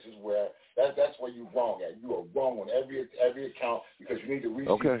to places where that's where you're wrong at. You are wrong on every account because you need to reach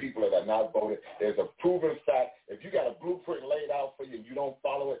these people that are not voted. There's a proven fact. If you got a blueprint laid out for you and you don't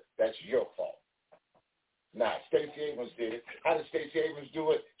follow it, that's your fault. Now, Stacey Abrams did it. How did Stacey Abrams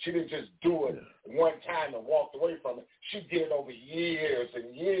do it? She didn't just do it one time and walked away from it. She did it over years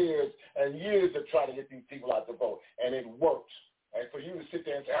and years and years to try to get these people out to vote, and it works. And for you to sit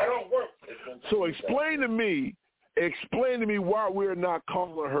there and say, I don't work. So explain to me Explain to me why we're not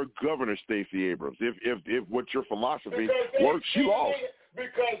calling her Governor Stacey Abrams. If what your philosophy works, she lost.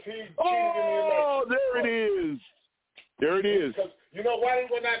 Because he cheated in the election. Oh, there it is. There it is. Because, you know why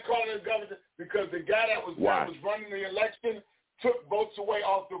we're not calling her governor? Because the guy that was running the election took votes away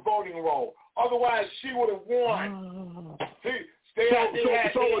off the voting roll. Otherwise, she would have won. So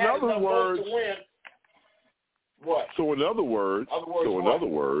in other words, what? So in other words,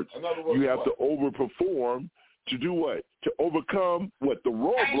 you have to overperform to do what? To overcome what? The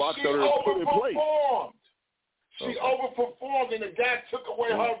roadblocks that are put in place. She overperformed, and the guy took away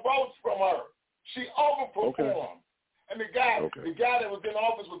her votes from her. She overperformed. Okay. And the guy that was in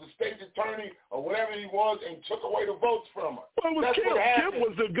office was the state attorney or whatever he was, and took away the votes from her. Well, it was Kim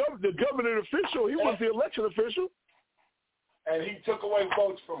was the government official. He was the election official. And he took away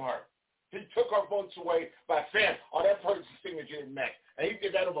votes from her. He took her votes away by saying, that person's signature didn't match. And he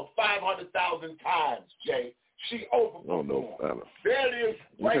did that over 500,000 times, Jay. She overperformed. No. There it is,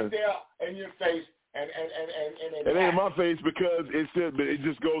 right there in your face. And it ain't in my face because it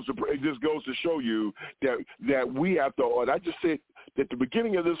just goes to show you that we have to. And I just said at the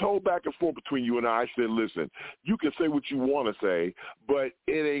beginning of this whole back and forth between you and I said, listen, you can say what you want to say, but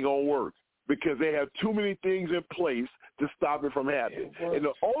it ain't gonna work because they have too many things in place to stop it from happening. And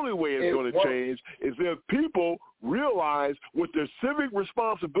the only way it's going to change is if people realize what their civic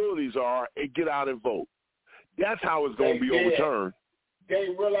responsibilities are and get out and vote. That's how it's going to be overturned. They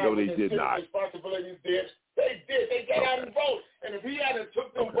realized no, they did not. Responsibilities did. They did. They got out and voted. And if he hadn't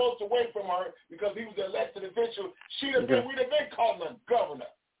took them votes away from her because he was an elected official, we'd have been calling him governor.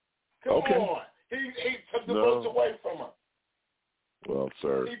 Come on. He took the votes away from her. Well,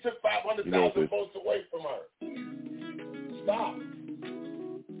 sir. He took 500,000 votes away from her. Stop.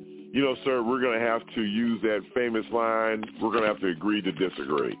 You know, sir, we're going to have to use that famous line. We're going to have to agree to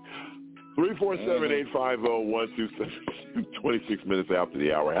disagree. 347-850-1276, 26 minutes after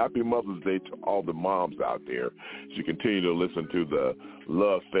the hour. Happy Mother's Day to all the moms out there. As you continue to listen to the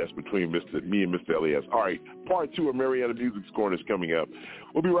love fest between me and Mr. Elias. All right, part 2 of Marietta Music's Corner is coming up.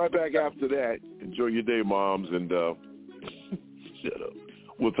 We'll be right back after that. Enjoy your day, moms, and shut up.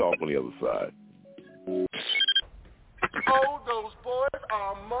 We'll talk on the other side. Oh, those boys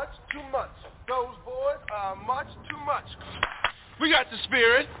are much too much. Those boys are much too much. We got the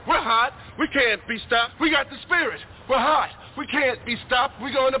spirit. We're hot. We can't be stopped. We got the spirit. We're hot. We can't be stopped.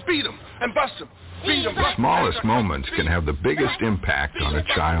 We're going to beat them and bust them. Beat them. The smallest moments can have the biggest impact on a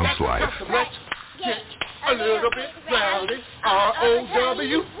child's life. Let's get a little bit rowdy.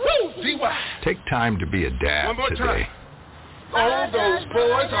 R-O-W-D-Y. Take time to be a dad today. Oh, those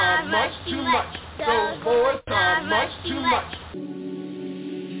boys are much too much. Those boys are much too much.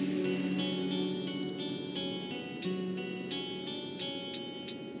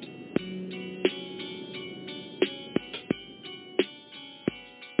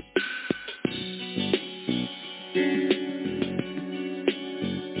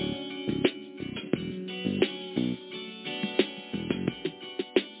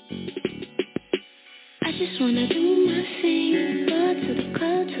 Wanna do my thing, go to the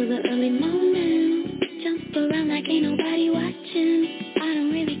club till the early morning, jump around like ain't nobody watching. I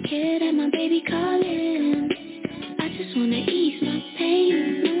don't really care that my baby calling. I just wanna ease my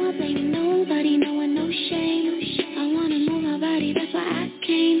pain. No, I blame nobody, no one, no shame. I wanna move my body, that's why I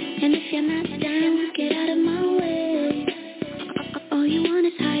came. And if you're not down, get out of my way. All you want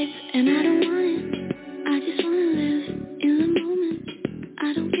is hype, and I don't want it. I just wanna live in the moment.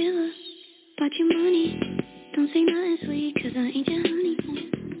 I don't give a about your money. Don't say nothing sweet, cause I ain't your honey.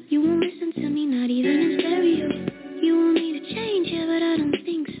 You won't listen to me, not even in stereo. You want me to change, yeah, but I don't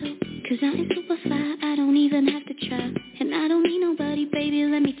think so. Cause I ain't super fly, I don't even have to try. And I don't need nobody, baby,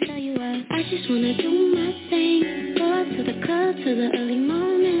 let me tell you why. I just wanna do my thing. Go out to the club till the early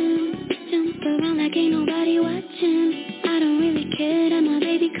morning, jump around like ain't nobody watching. I don't really care that my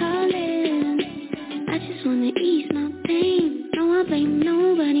baby calling. I just wanna ease my pain. No, I blame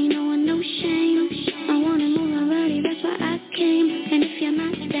nobody, no one, no shame. I wanna move my body, that's why I came. And if you're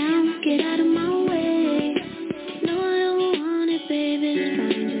not down, get out of my way. No, I don't want it, baby, it's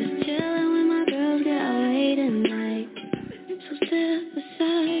fine. Just chillin' with my girls, get away tonight. So step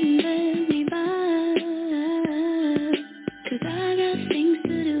aside and let me by. Cause I got things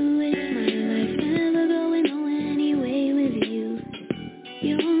to do with my life. Never going nowhere anyway with you.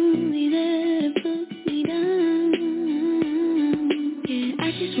 You're only there to put me down. Yeah, I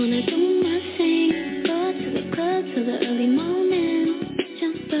just wanna do my thing. Till the early morning,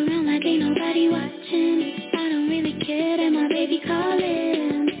 jump around like ain't nobody watching. I don't really care that my baby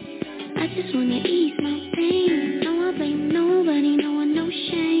calling. I just wanna ease my pain. No, I blame nobody, no one, no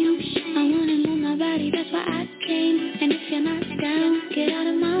shame. I wanna move my body, that's why I came.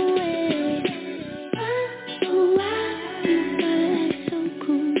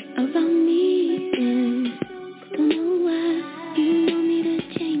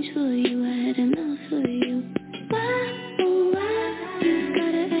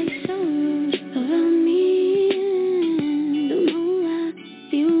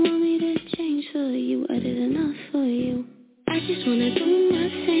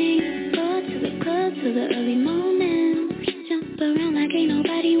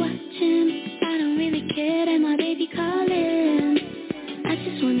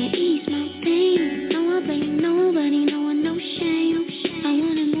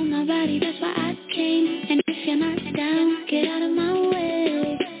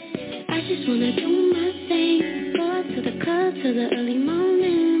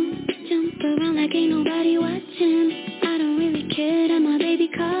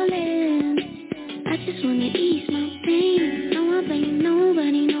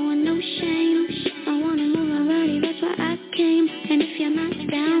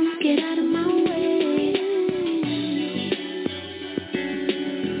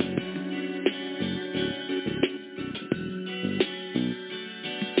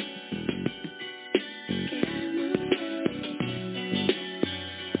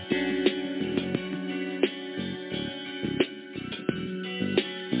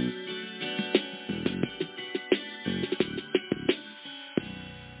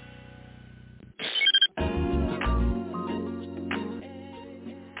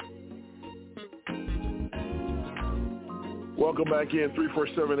 Welcome back in,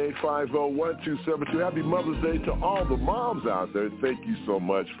 347-850-1272. Happy Mother's Day to all the moms out there. Thank you so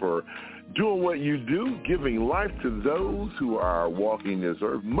much for doing what you do, giving life to those who are walking this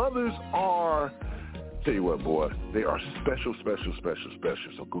earth. Mothers are, tell you what, boy, they are special, special, special,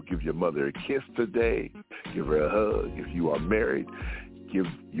 special. So go give your mother a kiss today. Give her a hug. If you are married, give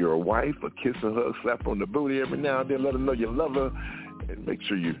your wife a kiss and hug, slap her on the booty every now and then, let her know you love her. And make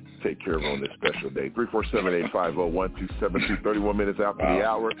sure you take care of her on this special day. 347-850-1272, 31 minutes after the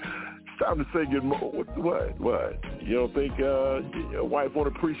hour. It's time to say good morning. What? You don't think your wife won't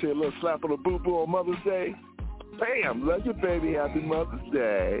appreciate a little slap on the boo-boo on Mother's Day? Bam! Love you, baby. Happy Mother's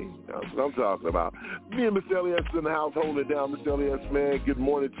Day. That's what I'm talking about. Me and Miss Elias in the house holding it down. Miss Elias, man, good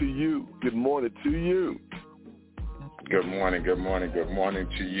morning to you. Good morning to you. Good morning to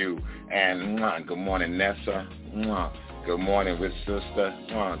you. And good morning, Nessa. Good morning, Rich Sister.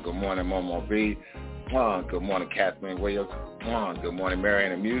 Good morning, Momo B. Good morning, Kathleen Williams. Good morning,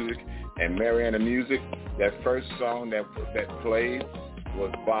 Mariana Music. And Mariana Music, that first song that played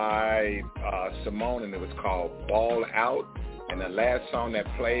was by Simone, and it was called Ball Out. And the last song that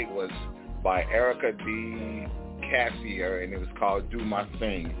played was by Erica D. Cassier, and it was called Do My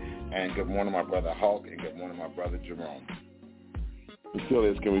Thing. And good morning, my brother Hulk, and good morning, my brother Jerome.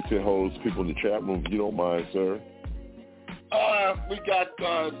 Can we say hello to people in the chat room if you don't mind, sir? We got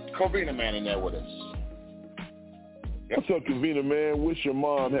Covina Man in there with us. What's up, Covina Man? Wish your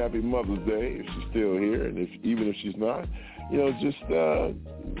mom happy Mother's Day if she's still here, and even if she's not, just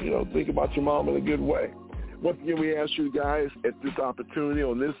think about your mom in a good way. Once again, we ask you guys at this opportunity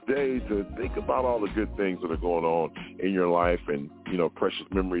on this day to think about all the good things that are going on in your life and, precious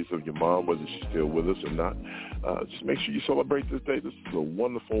memories of your mom, whether she's still with us or not. Just make sure you celebrate this day. This is a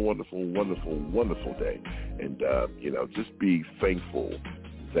wonderful, wonderful, wonderful, wonderful day. And, just be thankful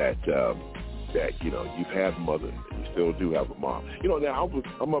that you've had a mother and you still do have a mom. Now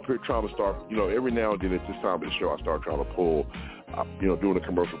I'm up here trying to start, every now and then at this time of the show, I start trying to pull, doing a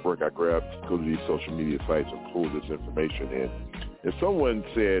commercial break, I go to these social media sites and pull this information. And someone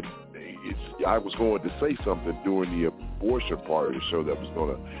said I was going to say something during the abortion part of the show that was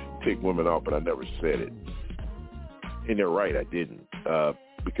going to pick women up, but I never said it. And they're right, I didn't,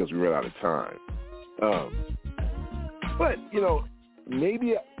 because we ran out of time. But,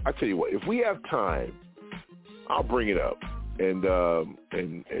 maybe, I tell you what, if we have time, I'll bring it up and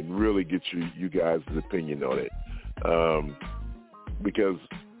really get you guys' opinion on it. Because,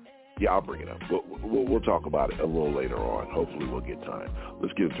 I'll bring it up. We'll talk about it a little later on. Hopefully we'll get time.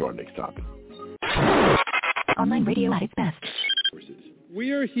 Let's get into our next topic. Online radio at its best. We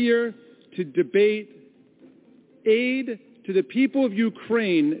are here to debate aid to the people of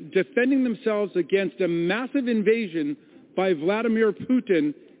Ukraine defending themselves against a massive invasion by Vladimir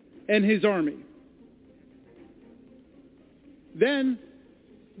Putin and his army. Then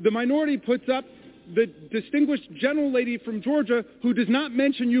the minority puts up the distinguished general lady from Georgia who does not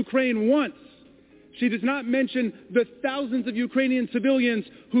mention Ukraine once. She does not mention the thousands of Ukrainian civilians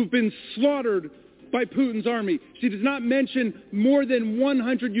who've been slaughtered by Putin's army. She does not mention more than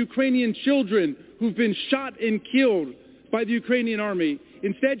 100 Ukrainian children who've been shot and killed by the Ukrainian army.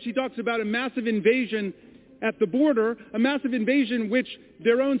 Instead, she talks about a massive invasion at the border, a massive invasion which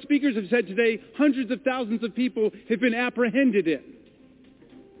their own speakers have said today hundreds of thousands of people have been apprehended in.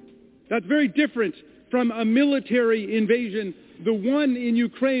 That's very different from a military invasion. The one in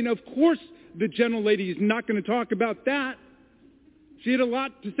Ukraine, of course, the general lady is not going to talk about that. She had a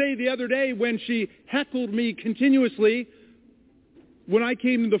lot to say the other day when she heckled me continuously. When I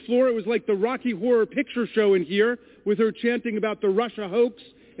came to the floor, it was like the Rocky Horror Picture Show in here with her chanting about the Russia hoax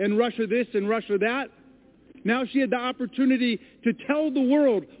and Russia this and Russia that. Now she had the opportunity to tell the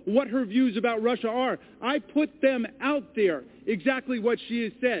world what her views about Russia are. I put them out there, exactly what she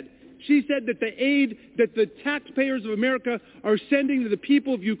has said. She said that the aid that the taxpayers of America are sending to the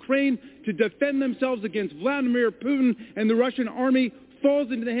people of Ukraine to defend themselves against Vladimir Putin and the Russian army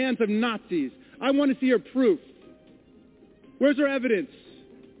falls into the hands of Nazis. I want to see her proof. Where's her evidence?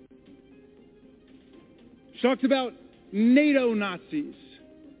 She talks about NATO Nazis.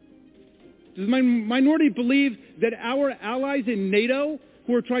 Does my minority believe that our allies in NATO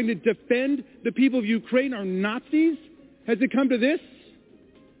who are trying to defend the people of Ukraine are Nazis? Has it come to this?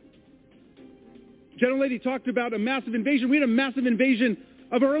 General Lady talked about a massive invasion. We had a massive invasion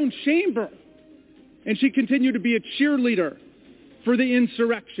of our own chamber. And she continued to be a cheerleader for the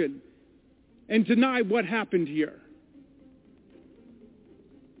insurrection and deny what happened here.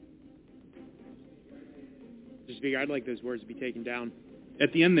 Mr. Speaker, I'd like those words to be taken down.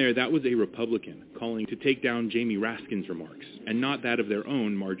 At the end there, that was a Republican calling to take down Jamie Raskin's remarks, and not that of their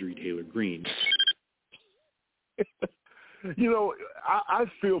own Marjorie Taylor Greene. I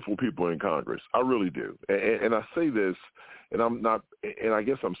feel for people in Congress. I really do. And I say this, and I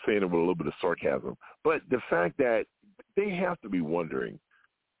guess I'm saying it with a little bit of sarcasm, but the fact that they have to be wondering,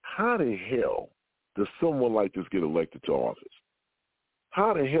 how the hell does someone like this get elected to office?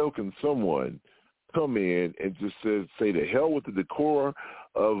 How the hell can someone come in and just say the hell with the decorum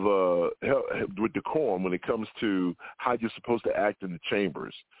when it comes to how you're supposed to act in the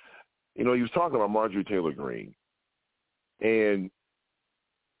chambers? He was talking about Marjorie Taylor Greene, and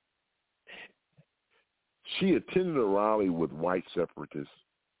she attended a rally with white separatists.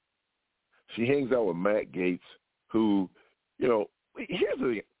 She hangs out with Matt Gaetz, who, here's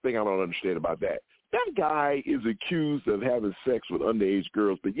the thing I don't understand about that. That guy is accused of having sex with underage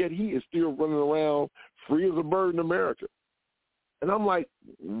girls, but yet he is still running around free as a bird in America. And I'm like,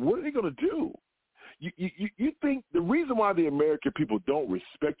 what are they going to do? You think the reason why the American people don't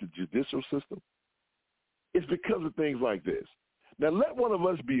respect the judicial system is because of things like this. Now, let one of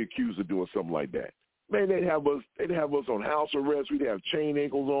us be accused of doing something like that. Man, they'd have us on house arrest. We'd have chain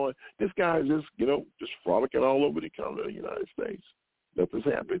ankles on. This guy is just frolicking all over the continent of the United States. Nothing's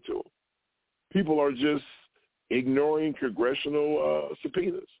happening to him. People are just ignoring congressional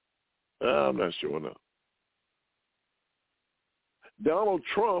subpoenas. I'm not sure enough. Donald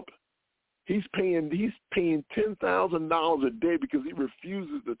Trump, he's paying $10,000 a day because he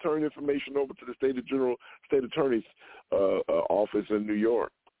refuses to turn information over to the state attorney's office in New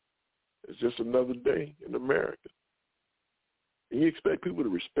York. It's just another day in America. And you expect people to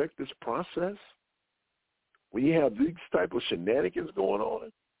respect this process when you have these type of shenanigans going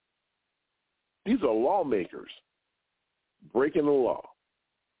on? These are lawmakers breaking the law,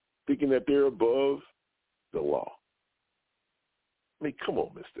 thinking that they're above the law. I mean, come on,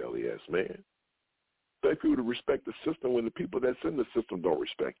 Mr. Elias, man. Expect people to respect the system when the people that's in the system don't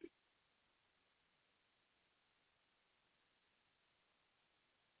respect it.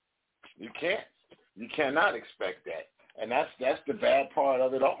 You can't. You cannot expect that, and that's the bad part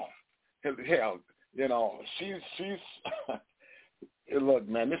of it all. Hell, she's. Look,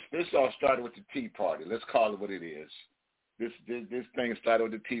 man, this all started with the Tea Party. Let's call it what it is. This thing started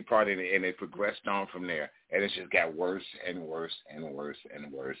with the Tea Party, and it progressed on from there, and it just got worse and worse and worse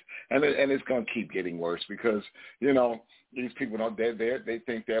and worse, and it's gonna keep getting worse because these people they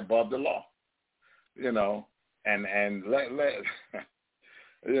think they're above the law, and let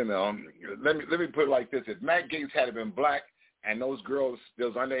me put it like this: if Matt Gaetz had been black and those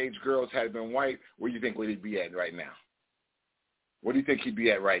underage girls had been white, where do you think would he be at right now? What do you think he'd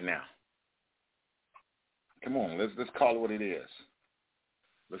be at right now? Come on, let's call it what it is.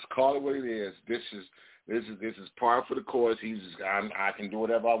 Let's call it what it is. This is par for the course. I can do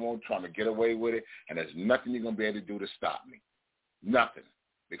whatever I want, trying to get away with it, and there's nothing you're gonna be able to do to stop me. Nothing,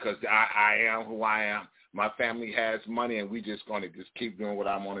 because I am who I am. My family has money, and we just gonna keep doing what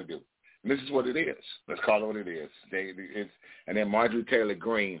I want to do. And this is what it is. Let's call it what it is. And then Marjorie Taylor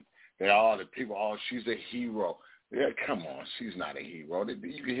Greene. The people. She's a hero. Yeah, come on, she's not a hero.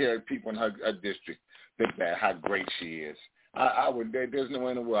 You can hear people in her district think that how great she is. There's no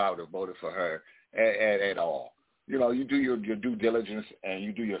way in the world I would have voted for her at all. You do your due diligence and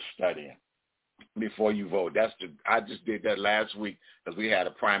you do your studying before you vote. I just did that last week because we had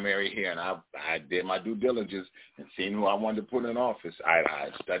a primary here, and I did my due diligence and seen who I wanted to put in office.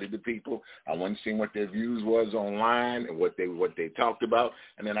 I studied the people. I wanted to see what their views was online and what they talked about,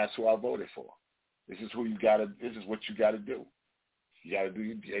 and then that's who I voted for. This is what you gotta do. You gotta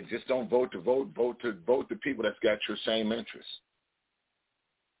do. Just don't vote to vote. Vote the people that's got your same interests.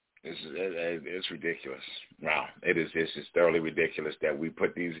 It's ridiculous. Wow, it is. It's just thoroughly ridiculous that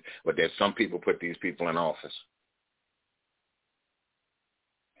that some people put these people in office.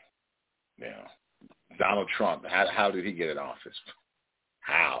 Yeah, Donald Trump. How did he get in office?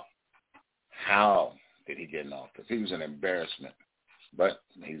 How did he get in office? He was an embarrassment, but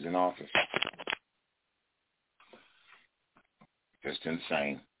he's in office. Just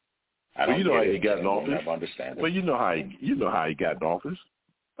insane. Well, you know how he got in office. I understand it. Well, you know how he got in office.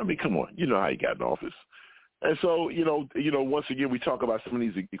 I mean, come on, you know how he got in office. And so, once again, we talk about some of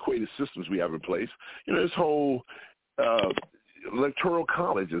these equated systems we have in place. This whole electoral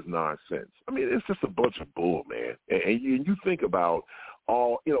college is nonsense. I mean, it's just a bunch of bull, man. And you think about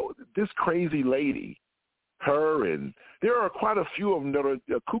this crazy lady, her, and there are quite a few of them that are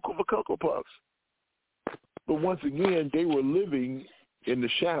cuckoo for Cocoa Puffs. But once again, they were living in the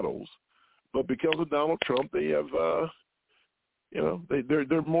shadows. But because of Donald Trump, they have,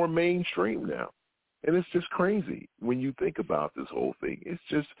 they're more mainstream now. And it's just crazy when you think about this whole thing. It's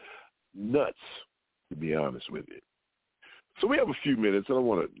just nuts, to be honest with you. So we have a few minutes, and I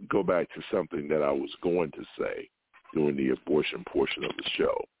want to go back to something that I was going to say. during the abortion portion of the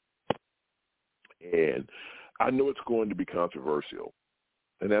show. And I know it's going to be controversial,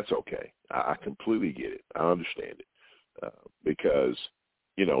 and that's okay. I completely get it. I understand it because,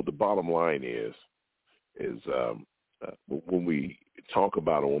 the bottom line is when we talk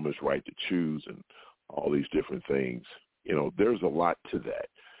about a woman's right to choose and all these different things, there's a lot to that.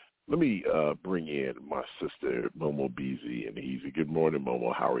 Let me bring in my sister, Momo Beezy and Easy. Good morning,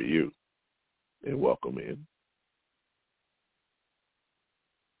 Momo. How are you? And welcome in.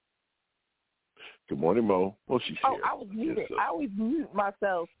 Good morning, Mo. Well, she's here. I was muted. I always mute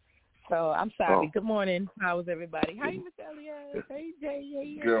myself, so I'm sorry. Oh. Good morning. How is everybody? How are you, Miss Elliott? Hey,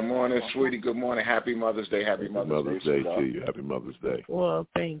 Jay. Good morning, sweetie. Good morning. Happy Mother's Day. Happy Mother's Day to you. Happy Mother's Day. Well,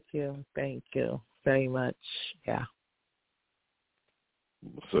 thank you. Thank you very much. Yeah.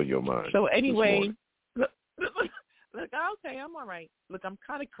 So your mind. So anyway, look, okay, I'm all right. Look, I'm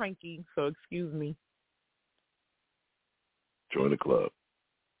kind of cranky, so excuse me. Join the club.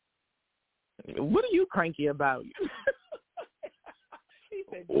 What are you cranky about?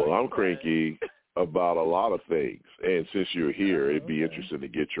 Well, I'm cranky about a lot of things, and since you're here, it'd be interesting to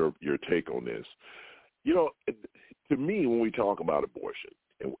get your take on this. To me, when we talk about abortion,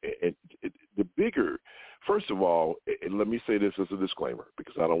 and the bigger, first of all, and let me say this as a disclaimer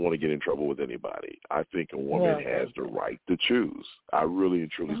because I don't want to get in trouble with anybody. I think a woman has the right to choose. I really and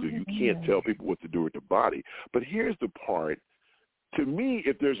truly do. You can't tell people what to do with their body. But here's the part. To me,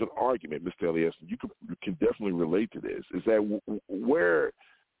 if there's an argument, Mr. Elias, you can definitely relate to this, is that where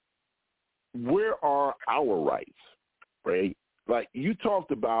are our rights, right? Like you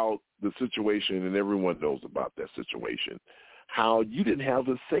talked about the situation, and everyone knows about that situation, how you didn't have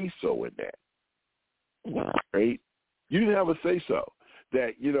a say-so in that, right? You didn't have a say-so.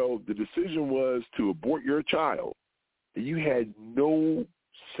 That, the decision was to abort your child, and you had no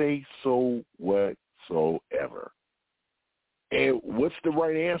say-so whatsoever. And what's the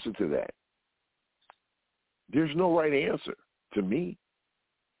right answer to that? There's no right answer to me.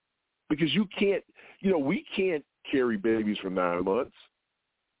 Because you can't, we can't carry babies for 9 months.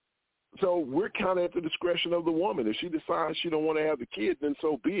 So we're kind of at the discretion of the woman. If she decides she don't want to have the kid, then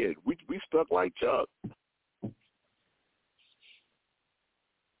so be it. We stuck like Chuck.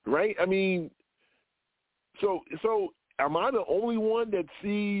 Right? I mean, so am I the only one that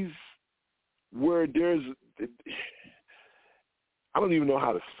sees where there's... I don't even know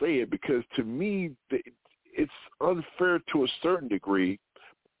how to say it because to me it's unfair to a certain degree,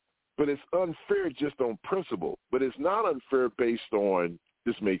 but it's unfair just on principle. But it's not unfair based on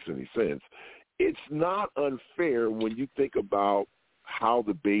this makes any sense. It's not unfair when you think about how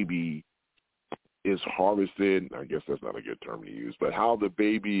the baby is harvested. I guess that's not a good term to use, but how the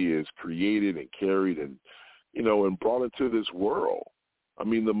baby is created and carried and, and brought into this world. I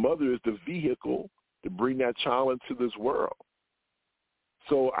mean, the mother is the vehicle to bring that child into this world.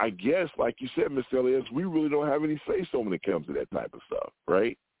 So I guess, like you said, Ms. Elias, we really don't have any say-so when it comes to that type of stuff,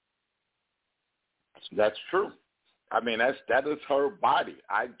 right? That's true. I mean, that is her body.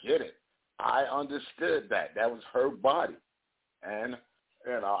 I get it. I understood that. That was her body. And,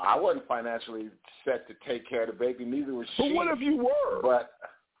 I wasn't financially set to take care of the baby, neither was she. But what if you were? But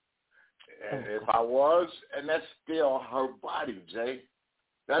if I was, and that's still her body, Jay.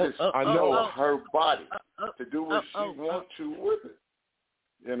 That is still her body to do what she wants to with it.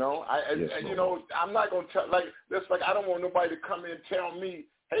 I'm not going to tell, I don't want nobody to come in and tell me,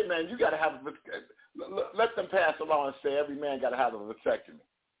 hey, man, you got to have, let them pass a law and say every man got to have a vasectomy.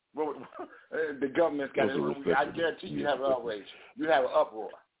 The government's got to, I guarantee you have an outrage. You have an uproar.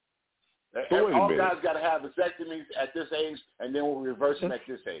 All guys got to have vasectomies at this age, and then we'll reverse them at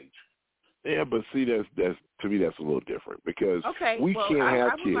this age. Yeah, but see, that's to me, that's a little different because we can't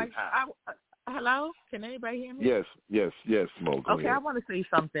have kids. Hello? Can anybody hear me? Yes, Mo. Go ahead. I want to say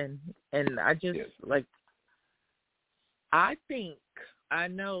something, and I just, I think, I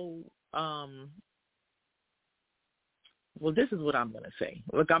know, well, this is what I'm going to say.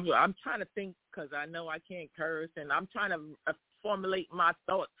 Look, I'm trying to think because I know I can't curse, and I'm trying to formulate my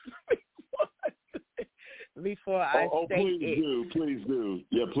thoughts before I say it. Please do.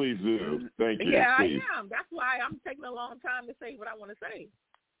 Yeah, please do. Thank you. Yeah, please. I am. That's why I'm taking a long time to say what I want to say.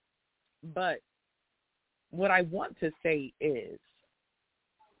 But what I want to say is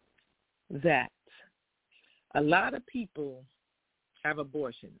that a lot of people have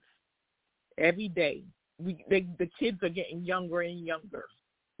abortions every day. The kids are getting younger and younger.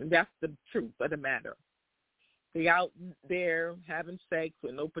 And that's the truth of the matter. They out there having sex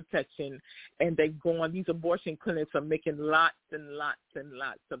with no protection, and they go on these abortion clinics are making lots and lots and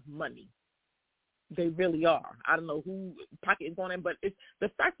lots of money. They really are. I don't know who pocket is going in, but it's the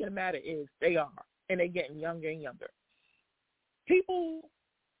fact of the matter is they are, and they're getting younger and younger. people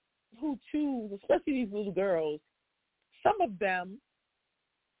who choose, especially these little girls, some of them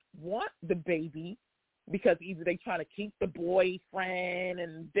want the baby because either they try to keep the boyfriend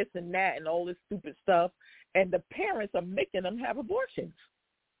and this and that and all this stupid stuff, and the parents are making them have abortions.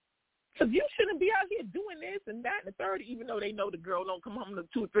 Because you shouldn't be out here doing this and that and the third, even though they know the girl don't come home until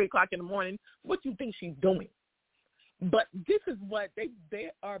 2 or 3 o'clock in the morning. What do you think she's doing? But this is what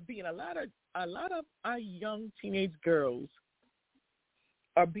they are being. A lot of our young teenage girls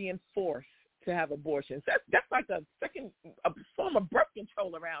are being forced to have abortions. That's like a form of birth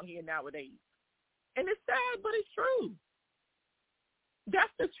control around here nowadays. And it's sad, but it's true.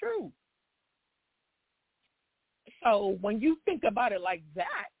 That's the truth. So when you think about it like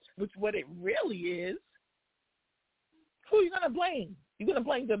that, which what it really is, who are you going to blame? You're going to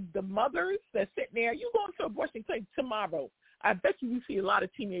blame the mothers that sit there. You go to abortion clinic tomorrow. I bet you see a lot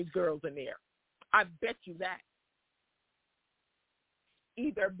of teenage girls in there. I bet you that.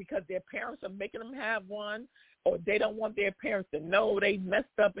 Either because their parents are making them have one, or they don't want their parents to know they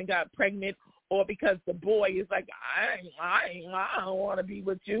messed up and got pregnant, or because the boy is like, I don't want to be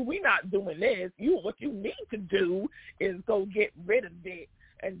with you. We're not doing this. What you need to do is go get rid of it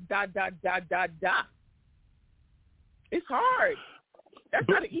and ... It's hard. That's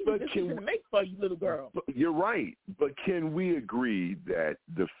not an easy decision to make for you, little girl. You're right. But can we agree that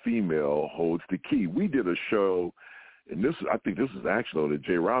the female holds the key? We did a show, and I think this was actually on the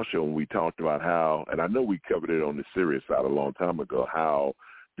J. Rao show, when we talked about how, and I know we covered it on the Serious Side a long time ago, how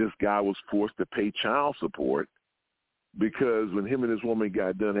this guy was forced to pay child support because when him and his woman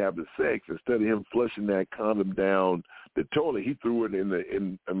got done having sex, instead of him flushing that condom down the toilet, he threw it in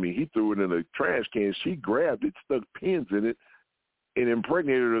the trash can. She grabbed it, stuck pins in it, and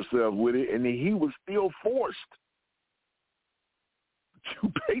impregnated herself with it, and he was still forced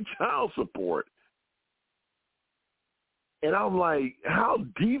to pay child support. And I'm like, how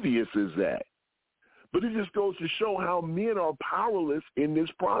devious is that? But it just goes to show how men are powerless in this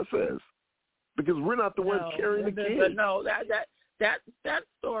process because we're not the ones carrying the kids. No, that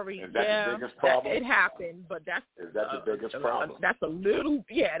story, the biggest problem? It happened, but is that the biggest problem? That's a little,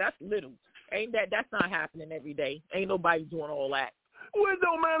 that's little. That's not happening every day. Ain't nobody doing all that. Well, it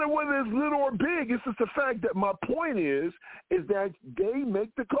don't matter whether it's little or big. It's just the fact that my point is that they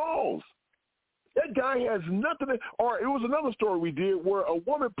make the calls. That guy has nothing or it was another story we did where a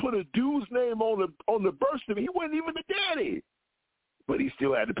woman put a dude's name on the birth certificate. He wasn't even the daddy. But he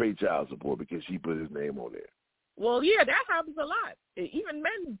still had to pay child support because she put his name on there. Well, yeah, that happens a lot. Even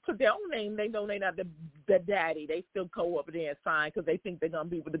men put their own name. They know they're not the daddy. They still go up there and sign because they think they're going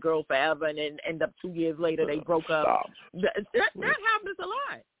to be with the girl forever, and then end up 2 years later they broke up. That happens a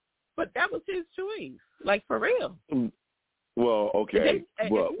lot. But that was his choice, like for real. Well, okay. If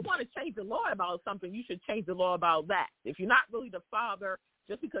you want to change the law about something, you should change the law about that. If you're not really the father,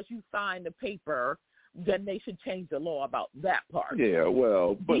 just because you signed the paper, then they should change the law about that part. Yeah,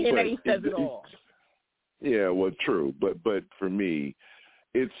 well, but DNA says it all. Yeah, well, true, but for me,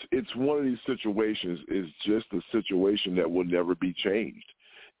 it's one of these situations. Is just a situation that will never be changed.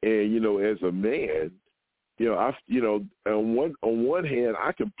 And as a man, on one hand,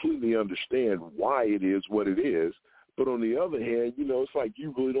 I completely understand why it is what it is. But on the other hand, it's like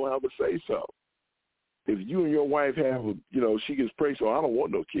you really don't have a say-so. If you and your wife have, she gets pregnant, so I don't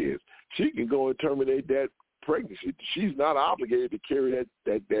want no kids, she can go and terminate that pregnancy. She's not obligated to carry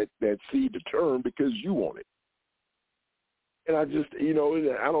that seed to term because you want it. And I just,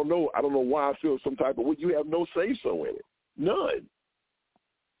 I don't know why I feel some type of way. You have no say-so in it. None.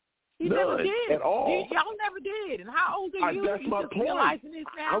 You never did. At all. Y'all never did. And how old are you? That's my point. Realizing this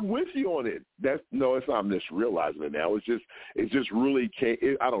now? I'm with you on it. It's not I'm just realizing it now. It's just really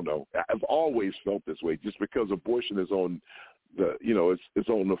I don't know. I've always felt this way just because abortion is on it's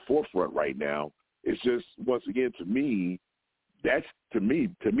on the forefront right now. It's just, once again, to me, that's an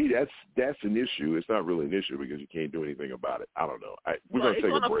issue. It's not really an issue because you can't do anything about it. I don't know. We're going to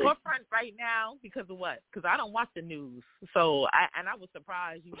take a break. It's on the forefront right now because of what? Because I don't watch the news. So I was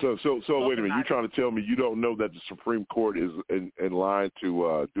surprised. So wait a minute. You're trying to tell me you don't know that the Supreme Court is in line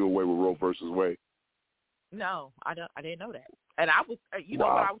to do away with Roe versus Wade? No, I didn't know that. And I was, know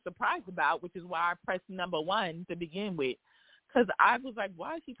what I was surprised about, which is why I pressed number 1 to begin with. Because I was like,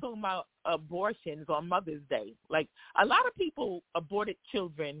 why is he talking about abortions on Mother's Day? Like, a lot of people aborted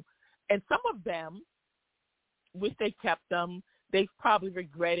children, and some of them wish they kept them. They probably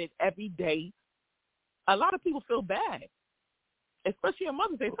regret it every day. A lot of people feel bad, especially on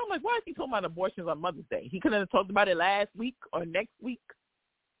Mother's Day. So I'm like, why is he talking about abortions on Mother's Day? He could have talked about it last week or next week.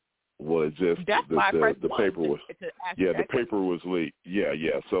 Well, it just the paper was the paper was leaked. Yeah.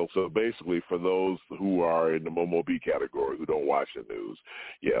 So basically, for those who are in the Momo B category who don't watch the news,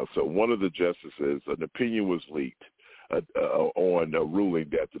 so one of the justices, an opinion was leaked on a ruling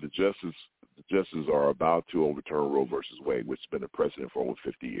that the justices are about to overturn Roe versus Wade, which has been a precedent for over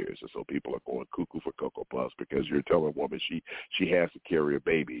 50 years. And so people are going cuckoo for Cocoa Puffs because you're telling a woman she has to carry a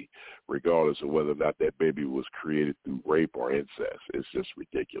baby regardless of whether or not that baby was created through rape or incest. It's just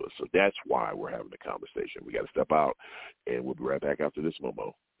ridiculous. So that's why we're having the conversation. We got to step out, and we'll be right back after this,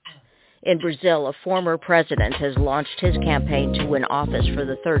 Momo. In Brazil, a former president has launched his campaign to win office for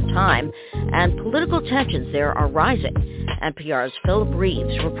the third time, and political tensions there are rising. NPR's Philip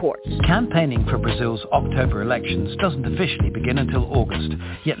Reeves reports. Campaigning for Brazil's October elections doesn't officially begin until August,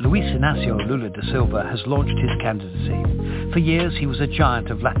 yet Luis Inácio Lula da Silva has launched his candidacy. For years, he was a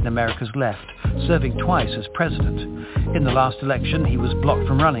giant of Latin America's left, serving twice as president. In the last election, he was blocked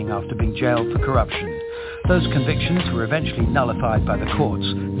from running after being jailed for corruption. Those convictions were eventually nullified by the courts.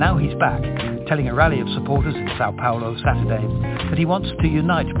 Now he's back, telling a rally of supporters in Sao Paulo Saturday that he wants to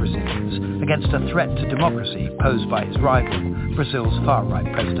unite Brazilians against a threat to democracy posed by his rival, Brazil's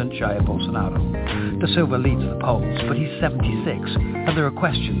far-right president Jair Bolsonaro. Da Silva leads the polls, but he's 76, and there are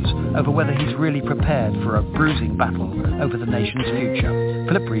questions over whether he's really prepared for a bruising battle over the nation's future.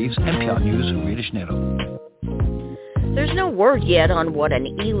 Philip Reeves, NPR News, Rio de Janeiro. There's no word yet on what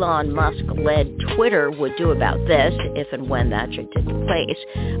an Elon Musk-led Twitter would do about this, if and when that should take place.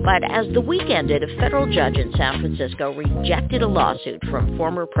 But as the week ended, a federal judge in San Francisco rejected a lawsuit from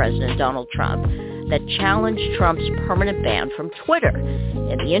former President Donald Trump that challenged Trump's permanent ban from Twitter.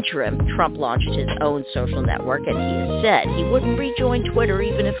 In the interim, Trump launched his own social network, and he has said he wouldn't rejoin Twitter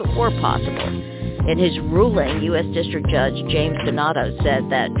even if it were possible. In his ruling, U.S. District Judge James Donato said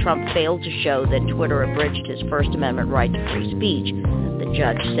that Trump failed to show that Twitter abridged his First Amendment right to free speech. The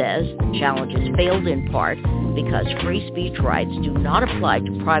judge says the challenges failed in part because free speech rights do not apply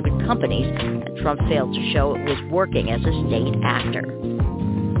to private companies, and Trump failed to show it was working as a state actor.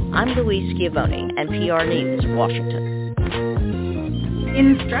 I'm Louise Schiavone, NPR News, Washington.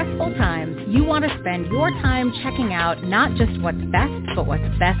 In stressful times, you want to spend your time checking out not just what's best, but what's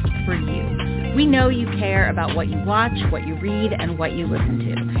best for you. We know you care about what you watch, what you read, and what you listen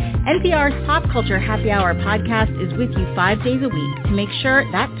to. NPR's Pop Culture Happy Hour podcast is with you 5 days a week to make sure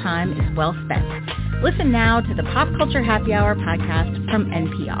that time is well spent. Listen now to the Pop Culture Happy Hour podcast from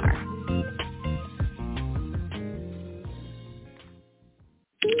NPR.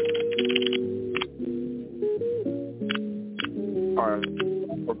 All right.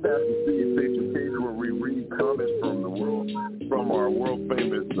 We're past the city station page where we read comments from our world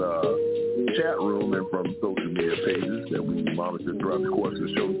famous chat room and from social media pages that we monitor throughout the course of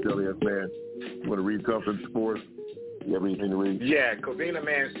the show. Tell us, man, you want to read something for us? You have anything to read? Yeah, Covina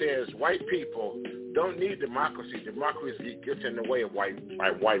Man says white people don't need democracy. Democracy gets in the way of white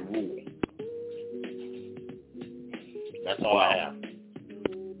rule. That's all I have.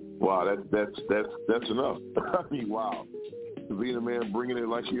 Wow, that's enough. I mean, wow. Covina Man bringing it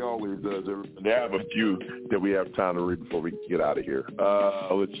like she always does. There have a few that we have time to read before we get out of here.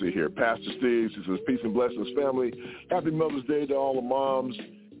 Let's see here. Pastor Steve, he says, peace and blessings, family. Happy Mother's Day to all the moms.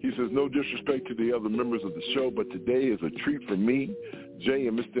 He says, no disrespect to the other members of the show, but today is a treat for me. Jay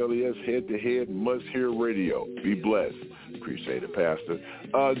and Mr. Elias head-to-head must-hear radio. Be blessed. Appreciate it, Pastor.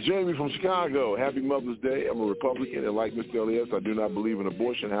 Jamie from Chicago, happy Mother's Day. I'm a Republican, and like Mr. Elias, I do not believe in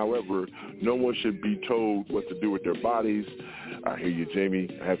abortion. However, no one should be told what to do with their bodies. I hear you, Jamie.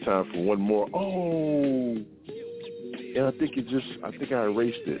 I have time for one more. Oh, yeah, I think I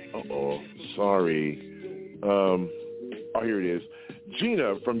erased it. Uh-oh, sorry. Oh, here it is.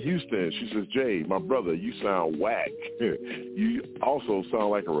 Gina from Houston, she says, Jay, my brother, you sound whack. You also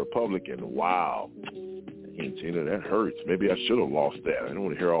sound like a Republican. Wow. Dang, Gina, that hurts. Maybe I should have lost that. I don't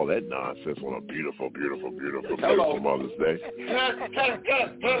want to hear all that nonsense on a beautiful, beautiful, beautiful, beautiful Mother's Day.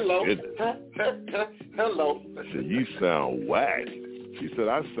 Hello. Hello. I said, you sound whack. She said,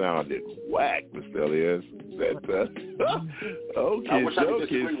 I sounded whack, Mr. Elias. Okay, I wish I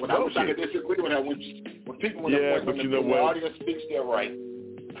could disagree with her. When people when the audience speaks, they're right.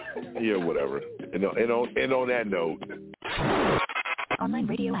 Yeah, whatever. And on that note, online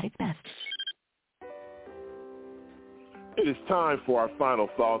radio at its best. It is time for our final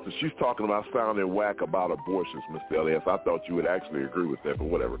thoughts, and she's talking about sounding whack about abortions, Mr. Elias. I thought you would actually agree with that, but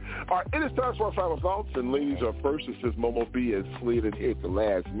whatever. All right, it is time for our final thoughts, and ladies are first. It says Momo B has slid in here at the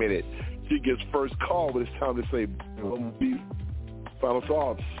last minute. She gets first call, but it's time to say Momo B, final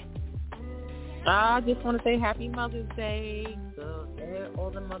thoughts. I just want to say Happy Mother's Day to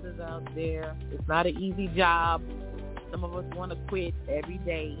all the mothers out there. It's not an easy job. Some of us want to quit every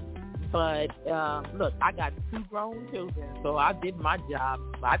day. But look, I got 2 grown children, so I did my job.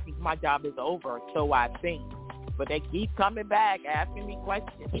 I think my job is over, so I think. But they keep coming back, asking me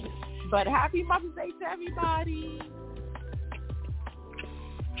questions. But happy Mother's Day to everybody.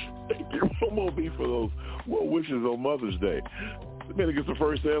 Thank you. One more beat for those well wishes on Mother's Day. I'm going to get the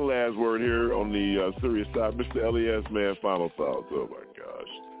first and last word here on the serious side. Mr. Elias, man, final thoughts. Oh, my gosh.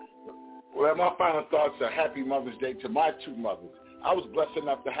 Well, my final thoughts are happy Mother's Day to my 2 mothers. I was blessed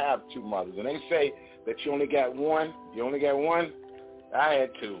enough to have 2 mothers. And they say that you only got one. You only got one. I had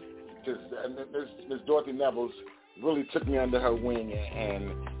 2. Miss Dorothy Nevels really took me under her wing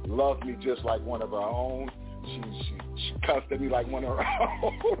and loved me just like one of her own. She cussed at me like one of her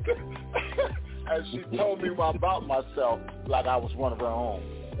own. And she told me about myself like I was one of her own.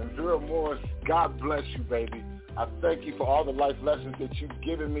 And Vera Morris, God bless you, baby. I thank you for all the life lessons that you've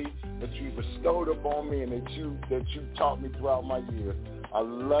given me, that you bestowed upon me, and that you taught me throughout my years. I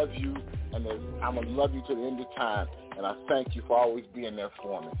love you, and I'm going to love you to the end of time. And I thank you for always being there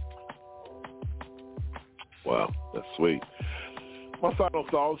for me. Wow, that's sweet. My final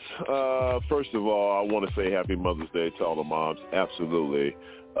thoughts, first of all, I want to say happy Mother's Day to all the moms. Absolutely.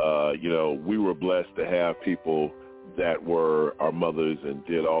 We were blessed to have people that were our mothers and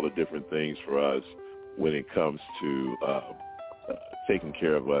did all the different things for us when it comes to taking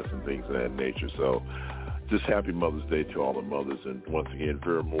care of us and things of that nature. So just happy Mother's Day to all the mothers. And once again,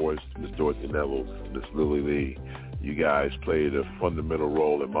 Vera Morris, Miss Dorothy Nevels, Miss Lily Lee, you guys played a fundamental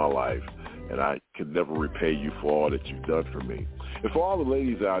role in my life, and I could never repay you for all that you've done for me. And for all the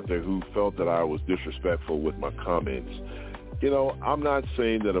ladies out there who felt that I was disrespectful with my comments, I'm not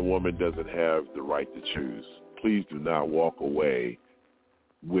saying that a woman doesn't have the right to choose. Please do not walk away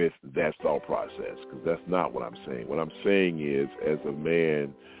with that thought process, because that's not what I'm saying. What I'm saying is, as a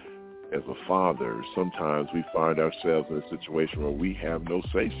man, as a father, sometimes we find ourselves in a situation where we have no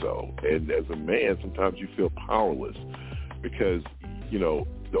say-so. And as a man, sometimes you feel powerless because,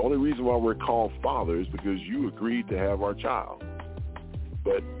 the only reason why we're called father is because you agreed to have our child.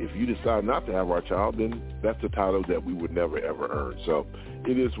 But if you decide not to have our child, then that's a title that we would never, ever earn. So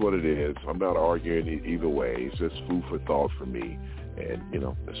it is what it is. I'm not arguing either way. It's just food for thought for me. And,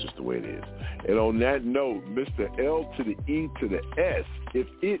 that's just the way it is. And on that note, Mr. L to the E to the S, if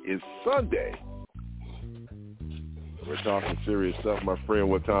it is Sunday, we're talking serious stuff, my friend.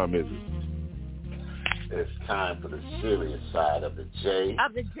 What time is it? It's time for the serious side of the J.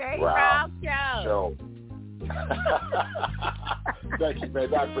 Ralph Show. Thank you,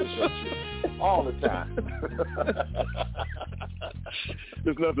 baby. I appreciate you all the time.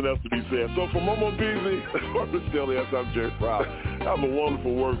 There's nothing else to be said. So for Momo Beasley, or Mr. Elias, I'm Jerry Proud. Have a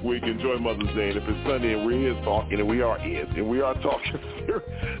wonderful work week. Enjoy Mother's Day. And if it's Sunday and we're talking, and we are talking,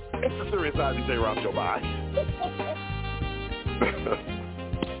 it's the serious side of the J. Ralph Show. Bye.